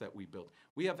greenhouse that we built.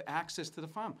 We have access to the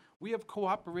farm. We have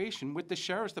cooperation with the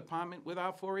Sheriff's Department with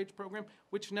our 4-H program,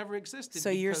 which never existed. So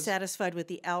you're because satisfied with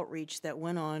the outreach that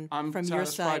went on I'm from your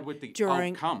satisfied side with the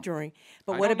during outcome.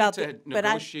 But I what don't about need the? to But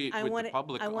negotiate I with the want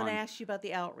public I want to on- ask you about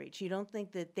the outreach. You don't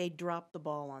think that they dropped the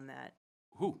ball on that?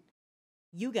 Who?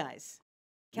 You guys,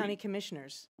 county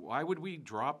commissioners. Why would we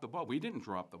drop the ball? We didn't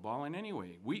drop the ball in any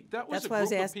way. That was That's a why I was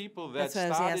group of ask- people that that's why I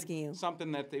was asking you. started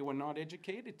something that they were not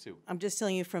educated to. I'm just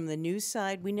telling you from the news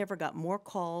side, we never got more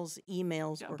calls,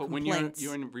 emails, Yeah, or but when complaints.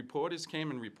 your reporters came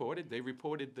and reported, they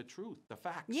reported the truth, the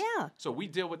facts. Yeah. So we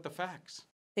deal with the facts. So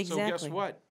Exactly. guess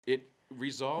what? It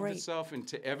resolved Great. itself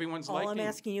into everyone's All liking. I'm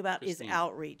asking you about Christine. is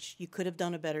outreach. You could have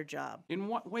done a better job. In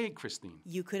what way, Christine?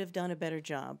 You could have done a better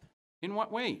job. In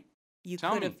what way? You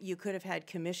Tell could have me. you could have had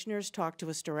commissioners talk to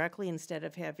us directly instead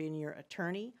of having your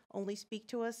attorney only speak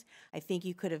to us. I think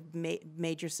you could have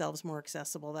made yourselves more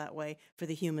accessible that way for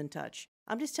the human touch.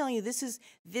 I'm just telling you this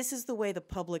is the way the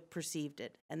public perceived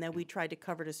it, and then we tried to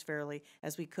cover it as fairly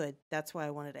as we could. That's why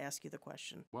I wanted to ask you the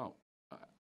question. Well,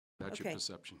 that's Okay. your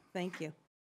perception. Thank you.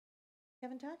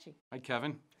 Kevin Tachi. Hi,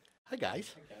 Kevin. Hi,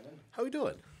 guys. How we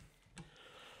doing?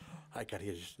 I got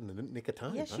here just in the nick of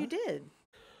time. Yes, huh? you did.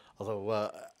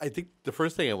 Although I think the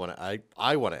first thing I want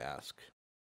to ask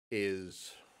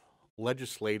is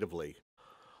legislatively,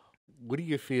 what do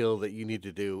you feel that you need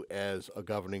to do as a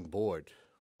governing board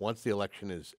once the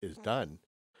election is done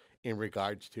in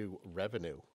regards to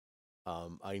revenue?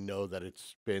 I know that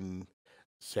it's been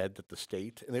said that the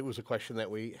state, and it was a question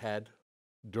that we had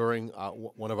during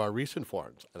one of our recent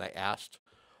forums, and I asked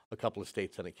a couple of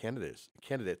state senate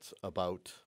candidates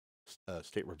about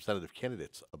state representative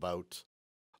candidates about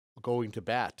going to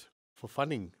bat for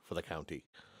funding for the county.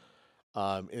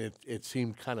 And it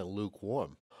seemed kind of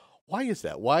lukewarm. Why is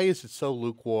that? Why is it so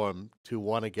lukewarm to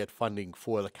want to get funding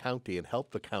for the county and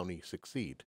help the county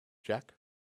succeed? Jack?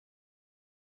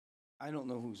 I don't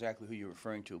know exactly who you're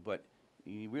referring to, but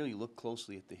you really look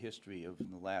closely at the history of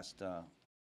the last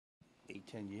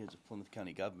 8-10 years of Plymouth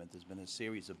County government. There's been a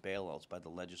series of bailouts by the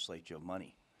legislature of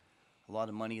money. A lot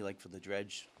of money, like for the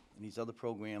dredge and these other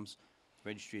programs,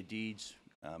 Registry of Deeds,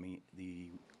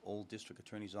 the old district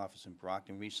attorney's office in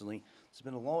Brockton recently. There's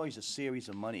been always a series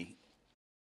of money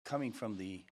coming from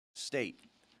the state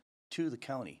to the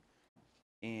county.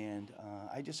 And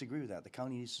I disagree with that. The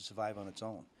county needs to survive on its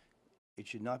own. It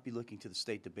should not be looking to the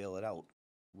state to bail it out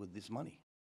with this money.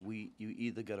 You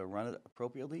either got to run it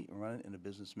appropriately and run it in a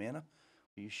business manner,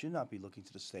 or you should not be looking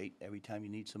to the state every time you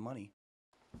need some money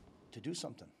to do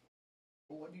something.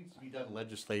 Well, what needs to be done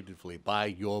legislatively by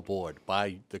your board,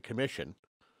 by the commission,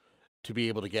 to be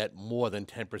able to get more than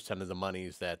 10% of the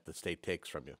monies that the state takes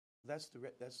from you? That's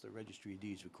the Registry of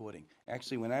Deeds recording.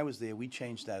 Actually, when I was there, we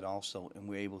changed that also, and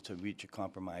we were able to reach a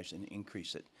compromise and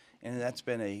increase it. And that's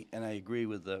been and I agree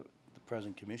with the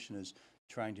present commissioners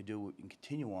trying to do and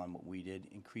continue on what we did,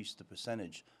 increase the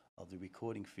percentage of the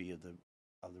recording fee of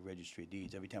the Registry of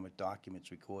Deeds. Every time a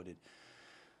document's recorded,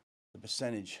 the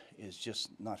percentage is just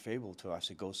not favorable to us.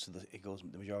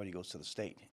 The majority goes to the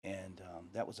state. And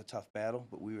that was a tough battle,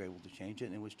 but we were able to change it,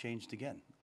 and it was changed again.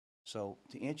 So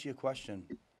to answer your question,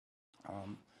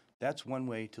 that's one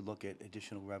way to look at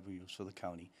additional revenues for the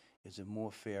county, is a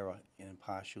more fairer and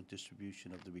impartial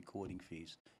distribution of the recording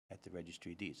fees at the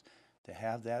Registry of Deeds. To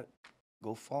have that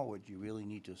go forward, you really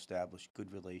need to establish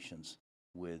good relations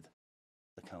with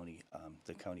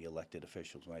the county elected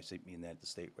officials. When I mean that, the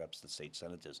state reps, the state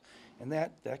senators. And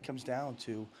that comes down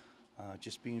to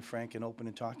just being frank and open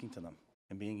and talking to them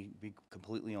and being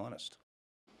completely honest.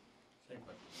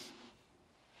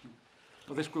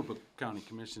 Well, this group of county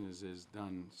commissioners has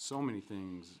done so many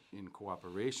things in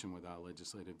cooperation with our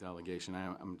legislative delegation.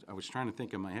 I was trying to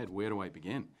think in my head, where do I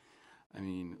begin? I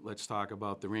mean, let's talk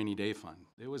about the rainy day fund.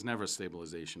 There was never a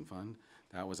stabilization fund.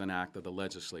 That was an act of the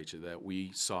legislature that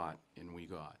we sought and we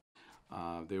got.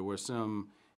 There were some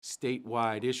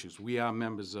statewide issues. We are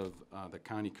members of the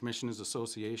County Commissioners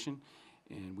Association,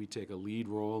 and we take a lead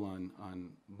role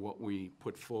on what we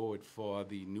put forward for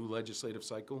the new legislative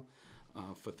cycle.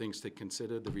 for things to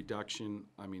consider. The reduction,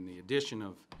 the addition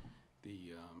of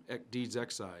the deeds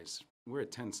excise, we're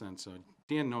at 10 cents. So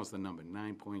Dan knows the number,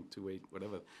 9.28,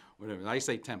 whatever. I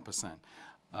say 10%.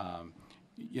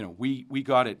 We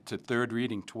got it to third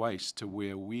reading twice, to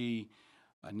where we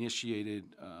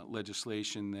initiated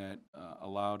legislation that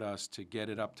allowed us to get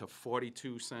it up to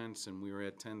 42 cents, and we were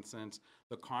at 10 cents.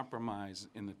 The compromise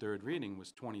in the third reading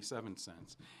was 27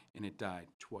 cents, and it died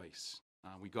twice.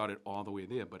 We got it all the way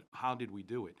there, but how did we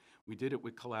do it? We did it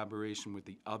with collaboration with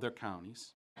the other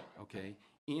counties, okay,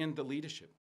 and the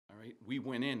leadership, all right? We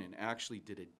went in and actually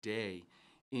did a day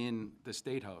in the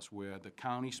State House where the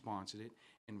county sponsored it,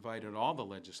 invited all the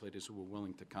legislators who were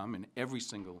willing to come, and every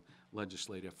single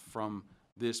legislator from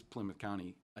this Plymouth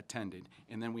County attended.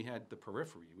 And then we had the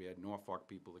periphery. We had Norfolk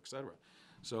people, et cetera.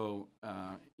 So,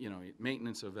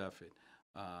 maintenance of effort.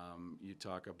 You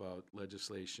talk about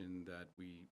legislation that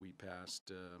we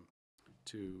passed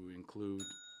to include.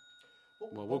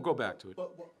 Well, we'll go back to it.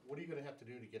 But what are you going to have to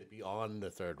do to get it beyond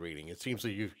the third reading? It seems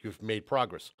that you've made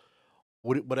progress.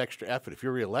 What extra effort? If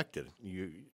you're reelected,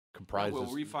 you comprises.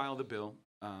 We'll refile the bill.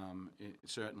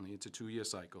 Certainly, it's a 2-year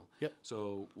cycle. Yep.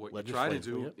 So what you try to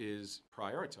do Yep. is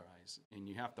prioritize, and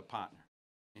you have to partner.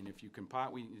 And if you can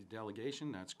partner with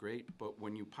delegation, that's great. But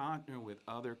when you partner with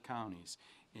other counties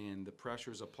and the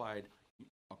pressure is applied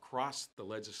across the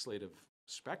legislative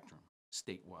spectrum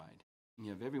statewide, and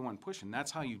you have everyone pushing,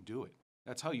 that's how you do it.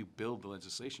 That's how you build the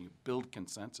legislation. You build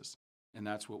consensus, and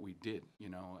that's what we did.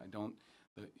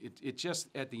 It just,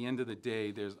 at the end of the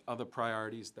day, there's other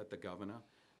priorities that the governor,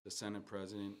 the Senate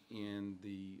President, and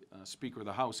the Speaker of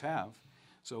the House have.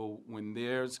 So when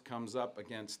theirs comes up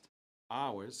against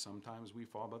ours, sometimes we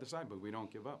fall by the side, but we don't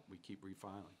give up. We keep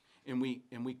refiling, and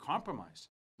we compromise.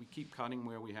 We keep cutting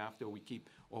where we have to.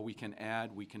 We can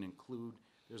add. We can include.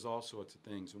 There's all sorts of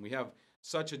things, and we have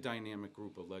such a dynamic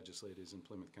group of legislators in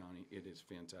Plymouth County. It is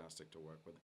fantastic to work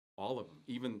with all of them,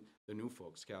 even the new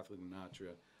folks, Kathleen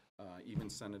Natra, even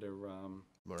Senator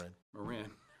Moran.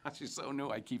 She's so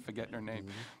new, I keep forgetting her name.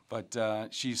 But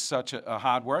she's such a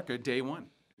hard worker, day one.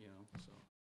 So.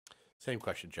 Same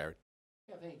question, Jared.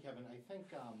 Yeah, thank you, Kevin. I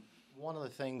think one of the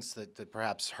things that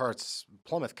perhaps hurts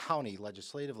Plymouth County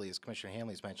legislatively, as Commissioner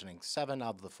Hanley's mentioning, 7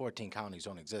 of the 14 counties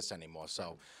don't exist anymore.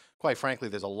 So, quite frankly,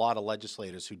 there's a lot of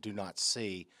legislators who do not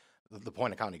see the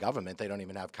point of county government. They don't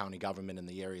even have county government in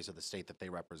the areas of the state that they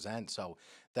represent. So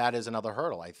that is another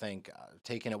hurdle. I think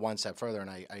taking it one step further, and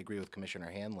I agree with Commissioner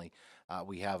Hanley,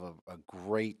 we have a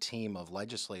great team of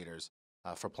legislators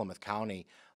for Plymouth County,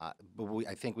 but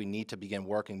I think we need to begin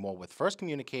working more with first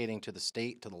communicating to the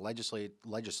state, to the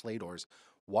legislators,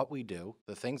 what we do,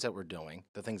 the things that we're doing,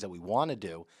 the things that we want to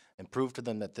do, and prove to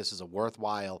them that this is a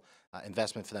worthwhile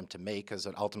investment for them to make, because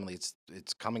ultimately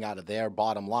it's coming out of their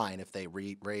bottom line if they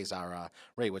raise our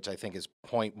rate, which I think is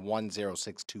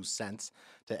 0.1062 cents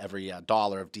to every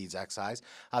dollar of deeds excise.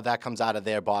 That comes out of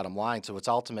their bottom line, so it's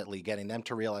ultimately getting them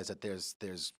to realize that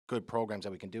there's good programs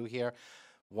that we can do here.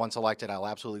 Once elected, I'll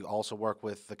absolutely also work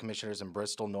with the commissioners in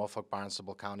Bristol, Norfolk,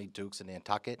 Barnstable County, Dukes, and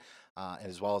Nantucket,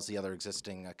 as well as the other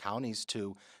existing counties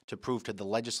to prove to the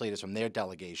legislators from their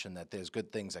delegation that there's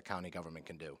good things that county government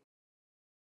can do.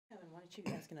 Kevin, why don't you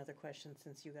ask another question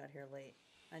since you got here late?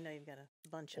 I know you've got a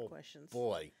bunch of questions.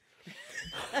 Boy.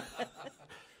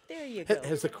 There you go.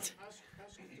 Has the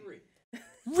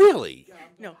Really?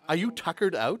 No. Are you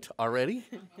tuckered out already?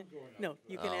 No,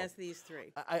 you can ask these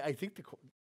 3. I think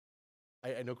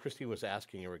I know Christine was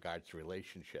asking in regards to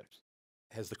relationships.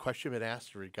 Has the question been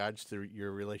asked in regards to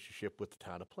your relationship with the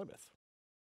town of Plymouth?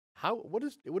 What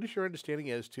is your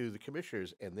understanding as to the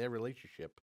commissioners and their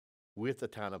relationship with the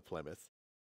town of Plymouth?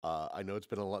 I know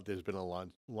there's been a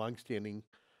long-standing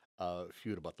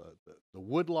feud about the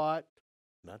wood lot,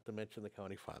 not to mention the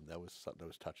county farm. That was something that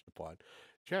was touched upon.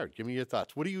 Jared, give me your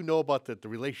thoughts. What do you know about the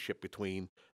relationship between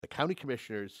the county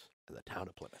commissioners and the town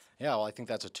of Plymouth? Yeah, well, I think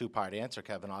that's a 2-part answer,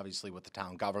 Kevin, obviously with the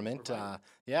town government. So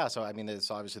there's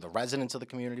obviously the residents of the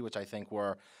community, which I think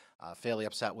were fairly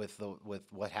upset with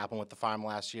what happened with the farm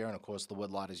last year, and of course the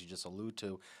woodlot, as you just allude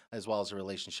to, as well as a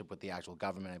relationship with the actual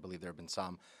government. I believe there have been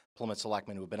some Plymouth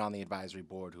selectmen who have been on the advisory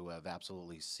board who have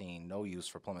absolutely seen no use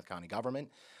for Plymouth County government.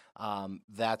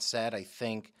 That said, I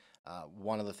think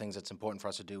one of the things that's important for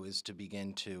us to do is to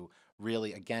begin to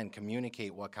really, again,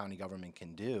 communicate what county government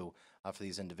can do for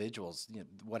these individuals.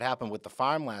 What happened with the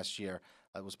farm last year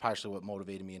was partially what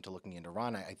motivated me into looking into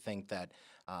run. I think that,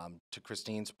 to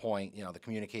Christine's point, the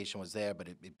communication was there, but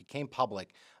it became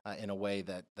public in a way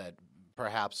that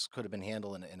perhaps could have been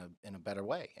handled in a better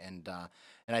way. And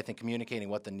I think communicating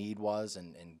what the need was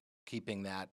and keeping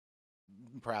that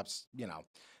perhaps,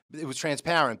 it was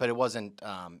transparent, but it wasn't,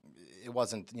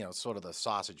 you know, sort of the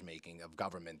sausage making of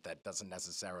government that doesn't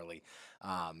necessarily,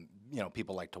 you know,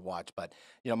 people like to watch. But,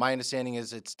 you know, my understanding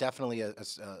is it's definitely an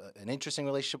interesting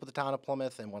relationship with the town of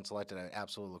Plymouth, and once elected, I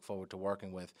absolutely look forward to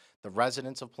working with the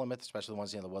residents of Plymouth, especially the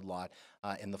ones near the woodlot,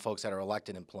 and the folks that are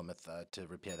elected in Plymouth to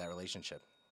repair that relationship.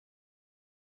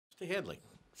 Mr. Hanley,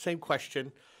 same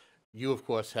question. You, of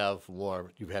course,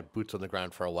 you've had boots on the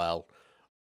ground for a while.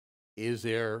 Is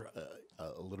there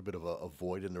a little bit of a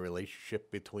void in the relationship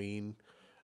between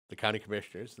the county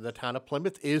commissioners and the town of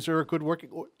Plymouth? Is there a good working,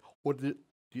 or does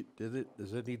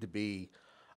it need to be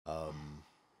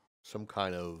some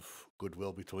kind of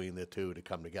goodwill between the two to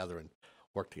come together and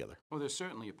work together? Well, there's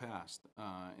certainly a past.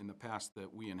 In the past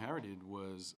that we inherited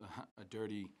was a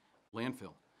dirty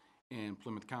landfill. And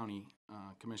Plymouth County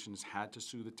Commissioners had to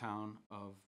sue the town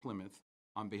of Plymouth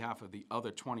on behalf of the other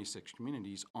 26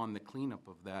 communities on the cleanup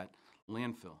of that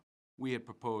landfill. We had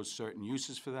proposed certain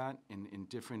uses for that and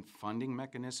different funding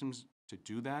mechanisms to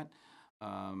do that.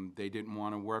 They didn't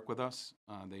want to work with us.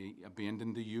 They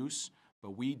abandoned the use,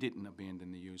 but we didn't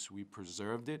abandon the use. We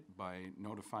preserved it by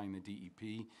notifying the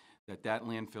DEP that that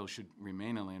landfill should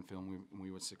remain a landfill, and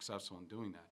we were successful in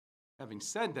doing that. Having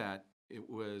said that,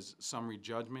 summary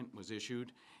judgment was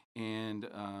issued, and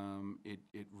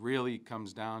it really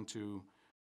comes down to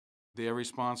they're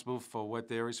responsible for what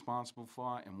they're responsible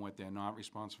for, and what they're not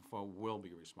responsible for will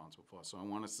be responsible for. So I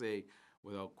want to say,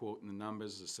 without quoting the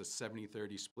numbers, it's a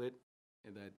 70-30 split,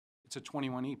 and that it's a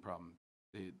 21E problem.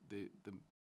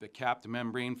 The capped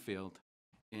membrane failed,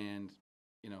 and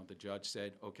you know the judge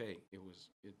said, okay,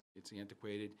 it's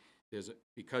antiquated.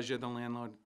 Because you're the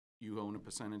landlord, you own a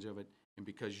percentage of it, and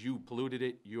because you polluted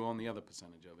it, you own the other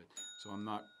percentage of it. So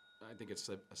I think it's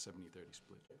a 70-30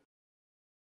 split.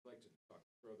 I'd like to talk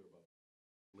further about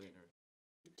later.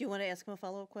 Do you want to ask him a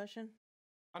follow-up question?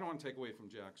 I don't want to take away from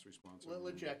Jack's response.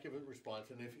 Let Jack give a response,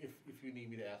 and if you need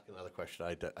me to ask another question,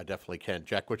 I definitely can.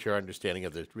 Jack, what's your understanding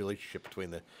of the relationship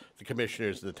between the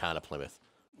commissioners and the town of Plymouth?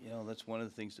 You know, that's one of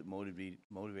the things that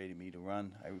motivated me to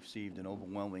run. I received an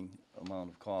overwhelming amount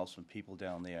of calls from people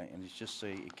down there, and it's just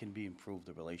say it can be improved,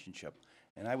 the relationship.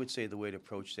 And I would say the way to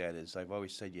approach that is, I've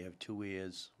always said you have 2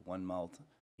 ears, 1 mouth.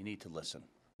 You need to listen.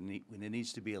 There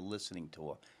needs to be a listening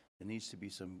tour. There needs to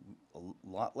be a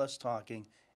lot less talking,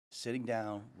 sitting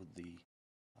down with the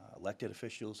elected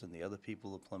officials and the other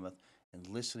people of Plymouth and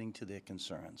listening to their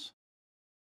concerns.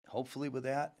 Hopefully with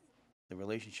that, the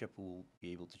relationship will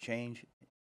be able to change,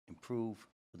 improve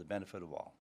for the benefit of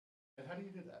all. And how do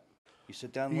you do that? You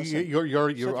sit down and listen.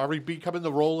 You're already becoming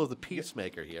the role of the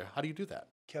peacemaker here. How do you do that?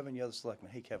 Kevin, you're the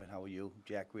selectman. Hey, Kevin, how are you?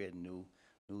 Jack Riordan,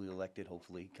 newly elected,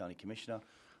 hopefully, county commissioner.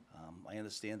 I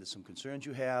understand there's some concerns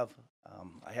you have.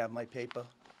 I have my paper.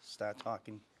 Start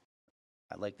talking.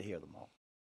 I'd like to hear them all.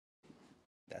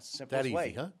 That's the simplest That way.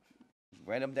 easy, huh?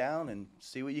 Write them down and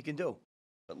see what you can do.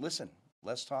 But listen,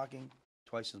 less talking,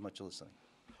 twice as much listening.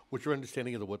 What's your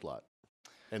understanding of the woodlot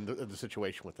and the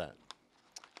situation with that?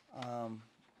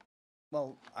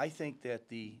 Well, I think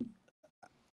that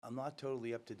I'm not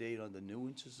totally up to date on the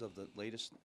nuances of the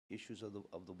latest issues of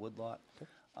the woodlot.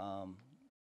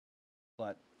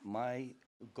 But my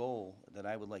goal that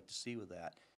I would like to see with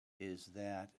that is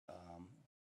that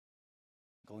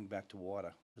going back to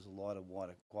water, there's a lot of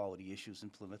water quality issues in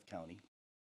Plymouth County,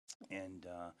 and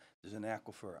there's an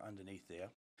aquifer underneath there,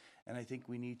 and I think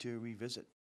we need to revisit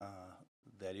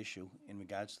that issue in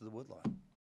regards to the woodlot.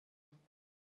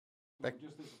 Well,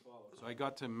 just as a follow-up. So I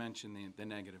got to mention the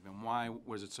negative, and why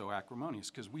was it so acrimonious?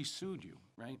 Because we sued you,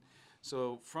 right?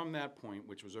 So from that point,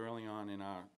 which was early on in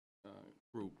our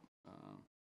group,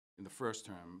 in the first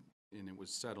term, and it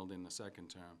was settled in the second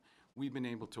term, we've been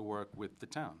able to work with the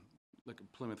town. Look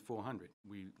at Plymouth 400.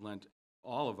 We lent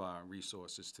all of our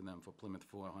resources to them for Plymouth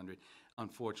 400.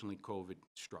 Unfortunately, COVID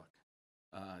struck.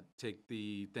 Take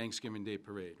the Thanksgiving Day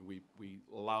Parade. We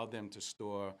allowed them to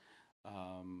store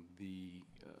the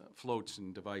floats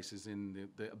and devices in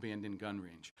the abandoned gun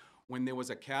range. When there was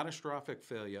a catastrophic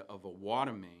failure of a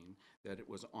water main that it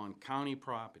was on county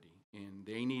property and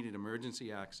they needed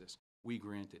emergency access, we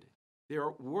granted it. There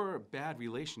were bad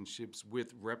relationships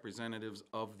with representatives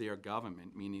of their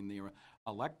government, meaning they were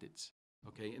electeds,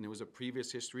 okay? And there was a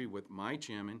previous history with my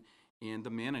chairman and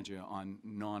the manager on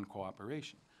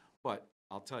non-cooperation. But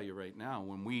I'll tell you right now,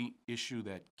 when we issue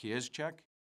that CARES check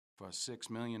for $6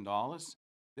 million,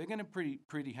 they're going to be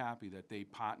pretty happy that they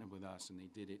partnered with us and they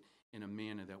did it in a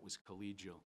manner that was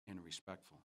collegial and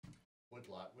respectful.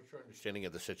 Woodlot, what's your understanding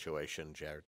of the situation,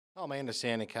 Jared? Oh, my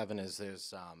understanding, Kevin, is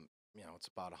there's you know, it's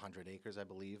about 100 acres, I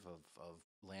believe, of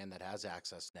land that has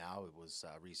access now. It was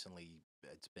recently,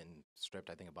 it's been stripped,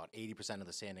 I think about 80% of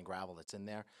the sand and gravel that's in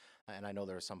there. And I know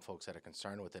there are some folks that are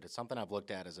concerned with it. It's something I've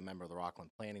looked at as a member of the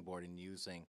Rockland Planning Board and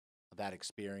using that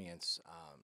experience,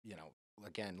 you know,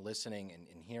 again, listening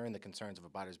and hearing the concerns of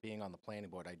abutters. Being on the planning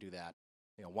board, I do that,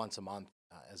 you know, once a month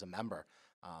as a member.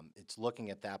 It's looking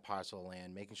at that parcel of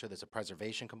land, making sure there's a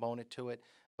preservation component to it,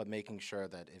 but making sure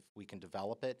that if we can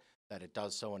develop it, that it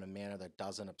does so in a manner that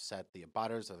doesn't upset the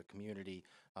abutters or the community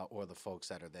or the folks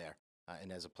that are there.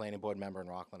 And as a planning board member in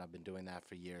Rockland, I've been doing that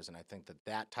for years, and I think that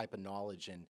that type of knowledge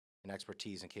and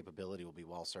expertise and capability will be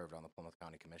well served on the Plymouth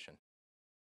County Commission.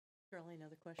 Shirley,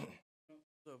 another question?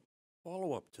 The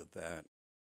follow-up to that,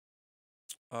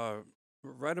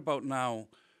 right about now,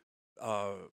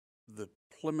 the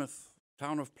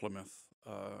town of Plymouth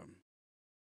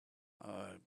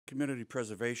Community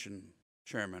Preservation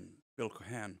Chairman, Bill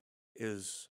Cohan,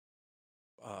 is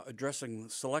addressing the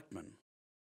selectmen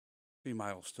 3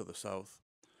 miles to the south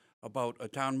about a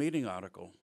town meeting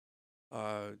article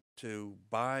to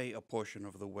buy a portion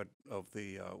of the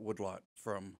woodlot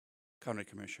from county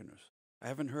commissioners. I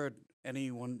haven't heard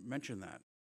anyone mention that,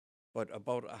 but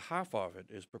about a half of it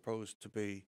is proposed to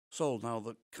be sold. Now,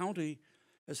 the county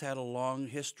has had a long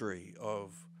history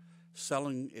of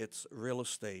selling its real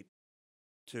estate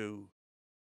to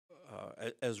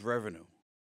as revenue.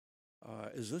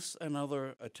 Is this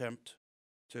another attempt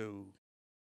to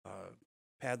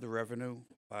pad the revenue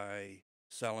by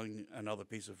selling another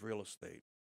piece of real estate?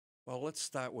 Well, let's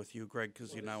start with you, Greg,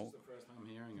 because you know. This is the first time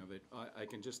hearing of it. I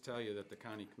can just tell you that the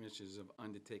county commissioners have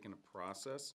undertaken a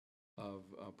process of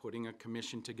putting a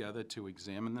commission together to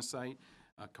examine the site,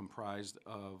 comprised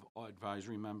of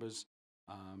advisory members.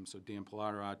 So Dan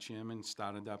Pilato, our chairman,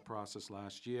 started that process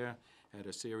last year, had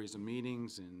a series of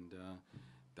meetings, and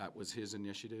that was his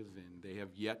initiative, and they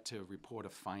have yet to report a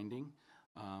finding.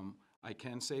 I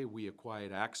can say we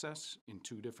acquired access in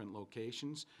 2 different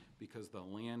locations because the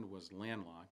land was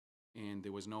landlocked and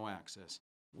there was no access.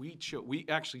 We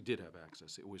actually did have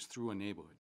access. It was through a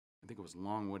neighborhood. I think it was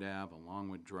Longwood Ave or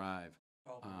Longwood Drive,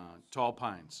 Tall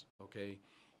Pines, okay?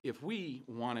 If we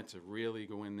wanted to really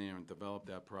go in there and develop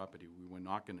that property, we were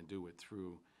not going to do it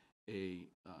through a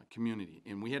community.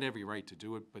 And we had every right to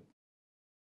do it, but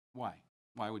why?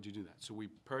 Why would you do that? So we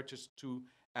purchased 2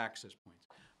 access points.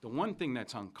 The one thing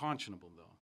that's unconscionable,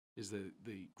 though, is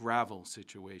the gravel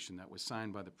situation that was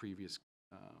signed by the previous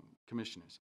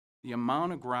commissioners. The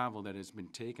amount of gravel that has been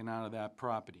taken out of that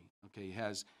property, okay,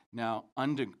 has now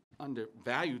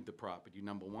undervalued the property,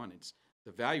 number one.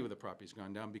 The value of the property has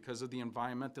gone down because of the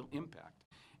environmental impact.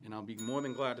 And I'll be more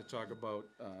than glad to talk about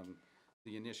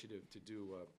the initiative to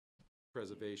do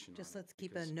preservation. Just let's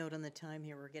keep a note on the time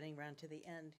here. We're getting around to the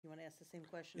end. You want to ask the same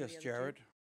question? Yes, Jared?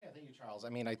 Yeah, thank you, Charles. I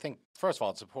mean, I think, first of all,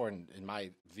 it's important, in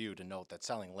my view, to note that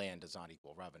selling land does not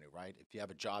equal revenue, right? If you have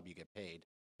a job, you get paid.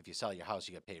 If you sell your house,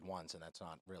 you get paid once, and that's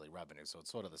not really revenue. So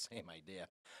it's sort of the same idea.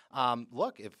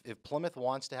 Look, if Plymouth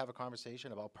wants to have a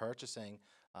conversation about purchasing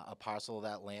a parcel of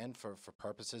that land for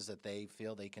purposes that they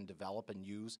feel they can develop and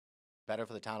use better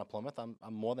for the town of Plymouth, I'm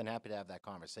more than happy to have that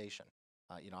conversation.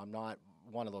 You know, I'm not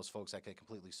one of those folks that get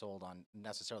completely sold on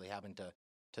necessarily having to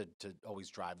always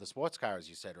drive the sports car, as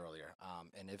you said earlier.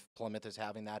 And if Plymouth is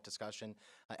having that discussion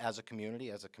as a community,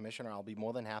 as a commissioner, I'll be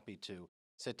more than happy to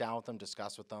sit down with them,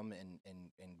 discuss with them, and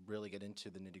really get into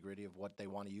the nitty-gritty of what they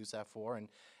want to use that for. And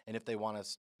if they want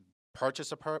to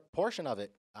purchase a portion of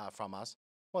it from us,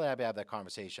 well, I'd have that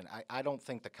conversation. I don't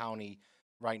think the county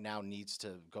right now needs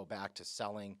to go back to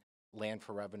selling land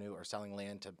for revenue or selling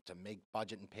land to make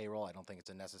budget and payroll. I don't think it's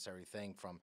a necessary thing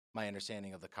from my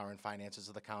understanding of the current finances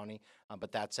of the county.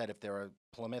 But that said, if there are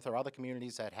Plymouth or other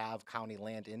communities that have county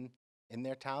land in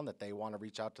their town that they want to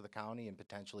reach out to the county and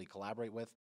potentially collaborate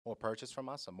with or purchase from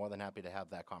us, I'm more than happy to have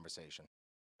that conversation.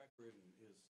 Riordan,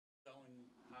 is selling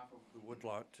half of the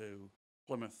woodlot to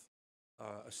Plymouth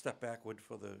a step backward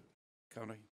for the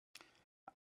county?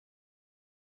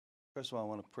 First of all, I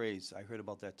want to praise, I heard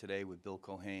about that today with Bill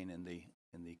Cohan and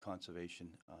the conservation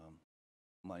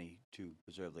money to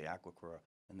preserve the aquifer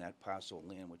and that parcel of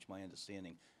land, which my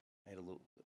understanding, I had a little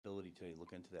ability today to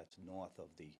look into that, to north of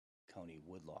the county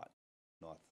woodlot,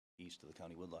 northeast of the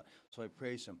county woodlot. So I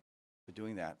praise him for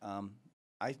doing that.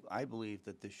 I believe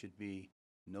that there should be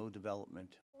no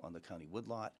development on the county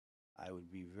woodlot. I would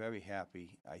be very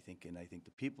happy, I think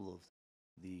the people of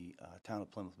the town of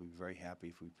Plymouth would be very happy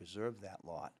if we preserve that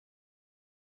lot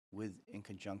in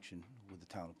conjunction with the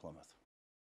town of Plymouth.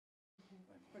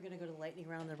 We're going to go to lightning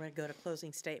round, then we're going to go to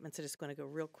closing statements. I'm just going to go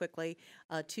real quickly.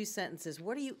 2 sentences.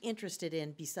 What are you interested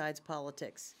in besides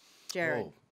politics? Jared?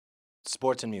 Oh,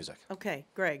 sports and music. Okay,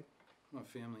 Greg. My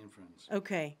family and friends.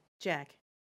 Okay, Jack.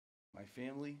 My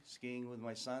family, skiing with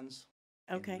my sons,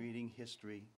 Okay, and reading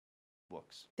history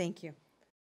books. thank you.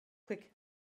 Quick,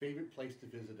 Favorite place to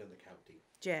visit in the county?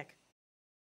 Jack.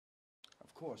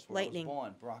 Of course, where Lightning. I was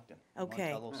born, Brockton.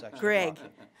 Okay. Montello section of Greg.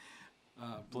 Brockton.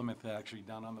 Plymouth, actually,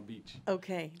 down on the beach.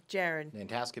 Okay, Jared.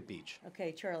 Nantasket Beach.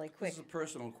 Okay, Charlie, quick. This is a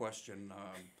personal question.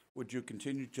 Would you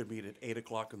continue to meet at 8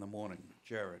 o'clock in the morning,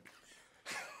 Jared?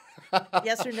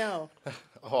 Yes or no?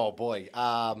 Oh, boy.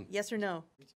 Yes or no?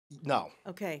 No.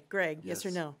 Okay, Greg, yes or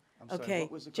Yes. no? I'm sorry, Okay,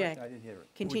 what was the question? Jack. I didn't hear it.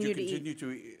 Continue Would to you eat. continue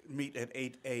to meet at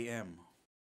 8 a.m.?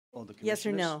 Oh, the Yes or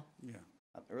commissioners? no? Yeah.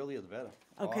 Earlier the better.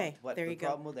 Okay, But there the you go.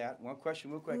 problem with that, one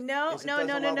question real quick. No, is it no, does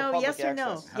no, no, allow the no. public Yes or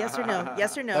no? access. Yes or no?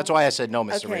 Yes or no? That's why I said no,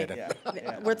 Mr. Okay. Riordan.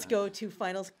 Yeah. Let's go to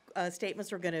final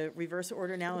statements. We're going to reverse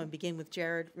order now and begin with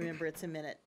Jared. Remember, it's a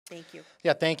minute. Thank you.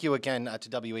 Yeah, thank you again to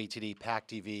WATD,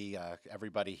 PACTV,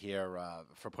 everybody here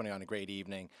for putting on a great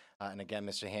evening. And again,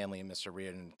 Mr. Hanley and Mr.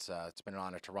 Riordan, it's been an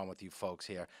honor to run with you folks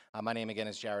here. My name again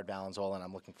is Jared Valanzola, and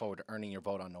I'm looking forward to earning your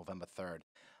vote on November 3rd.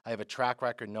 I have a track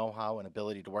record, know-how, and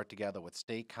ability to work together with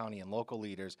state, county, and local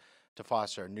leaders to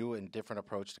foster a new and different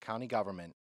approach to county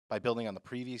government by building on the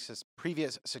previous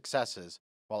successes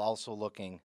while also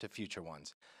looking to future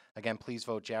ones. Again, please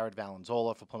vote Jared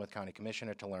Valanzola for Plymouth County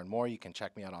Commissioner. To learn more, you can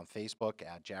check me out on Facebook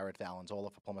at Jared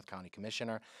Valanzola for Plymouth County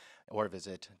Commissioner, or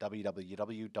visit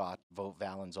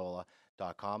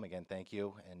www.votevalanzola.com. Again, thank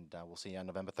you, and we'll see you on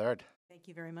November 3rd. Thank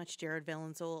you very much, Jared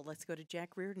Valanzola. Let's go to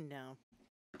Jack Riordan now.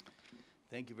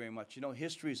 Thank you very much. You know,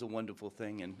 history is a wonderful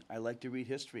thing, and I like to read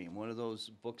history. And one of those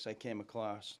books I came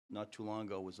across not too long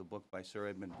ago was a book by Sir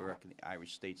Edmund Burke, the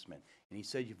Irish statesman. And he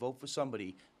said you vote for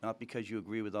somebody not because you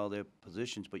agree with all their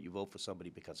positions, but you vote for somebody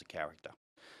because of character.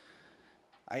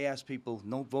 I ask people,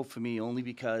 don't vote for me only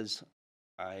because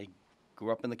I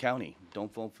grew up in the county.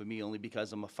 Don't vote for me only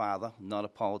because I'm a father, not a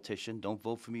politician. Don't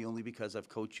vote for me only because I've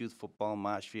coached youth football in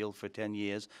Marshfield for 10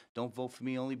 years. Don't vote for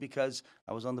me only because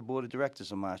I was on the board of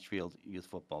directors of Marshfield Youth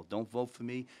Football. Don't vote for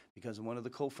me because I'm one of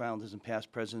the co-founders and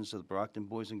past presidents of the Brockton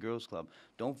Boys and Girls Club.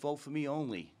 Don't vote for me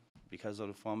only because I'm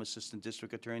the former assistant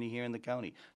district attorney here in the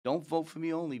county. Don't vote for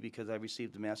me only because I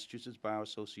received the Massachusetts Bar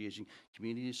Association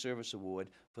Community Service Award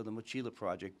for the Mochila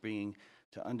Project, bringing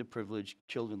to underprivileged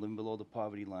children living below the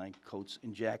poverty line coats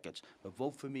and jackets. But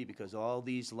vote for me because all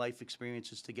these life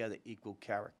experiences together equal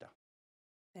character.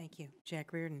 Thank you,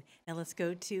 Jack Riordan. Now let's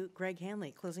go to Greg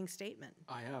Hanley, closing statement.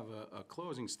 I have a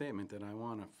closing statement that I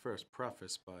want to first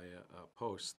preface by a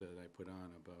post that I put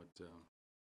on about,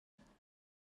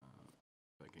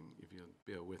 if you'll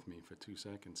bear with me for 2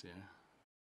 seconds here.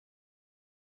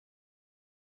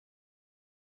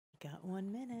 Got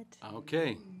 1 minute.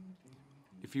 Okay.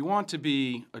 If you want to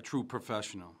be a true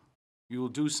professional, you will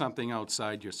do something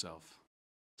outside yourself.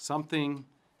 Something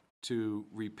to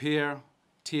repair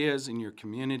tears in your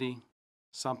community,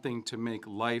 something to make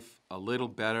life a little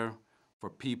better for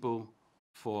people,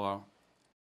 for,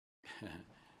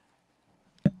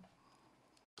 of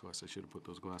course I should have put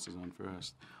those glasses on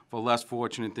first, for less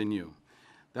fortunate than you.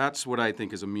 That's what I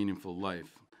think is a meaningful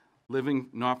life. Living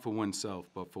not for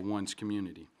oneself, but for one's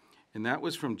community. And that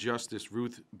was from Justice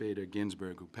Ruth Bader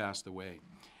Ginsburg, who passed away.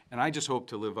 And I just hope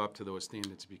to live up to those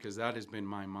standards because that has been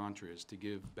my mantra, is to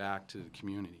give back to the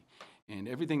community. And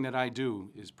everything that I do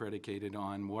is predicated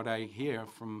on what I hear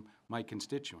from my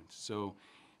constituents. So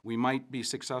we might be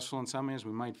successful in some areas,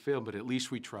 we might fail, but at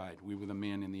least we tried. We were the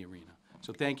man in the arena.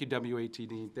 So thank you,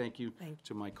 WATD. Thank you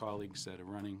to my colleagues that are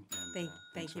running. And,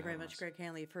 Thank you very much, Greg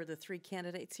Hanley. For the 3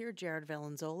 candidates here, Jared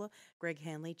Valanzola, Greg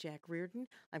Hanley, Jack Riordan.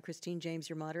 I'm Christine James,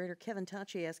 your moderator. Kevin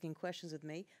Tachi asking questions with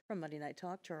me from Monday Night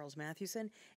Talk, Charles Mathewson,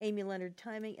 Amy Leonard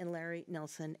timing, and Larry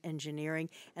Nelson engineering.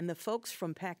 And the folks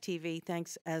from PACTV,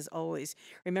 thanks as always.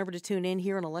 Remember to tune in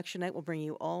here on election night. We'll bring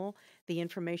you all the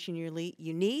information you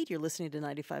need. You're listening to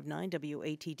 95.9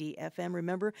 WATD FM.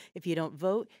 Remember, if you don't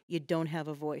vote, you don't have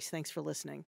a voice. Thanks for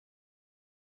listening.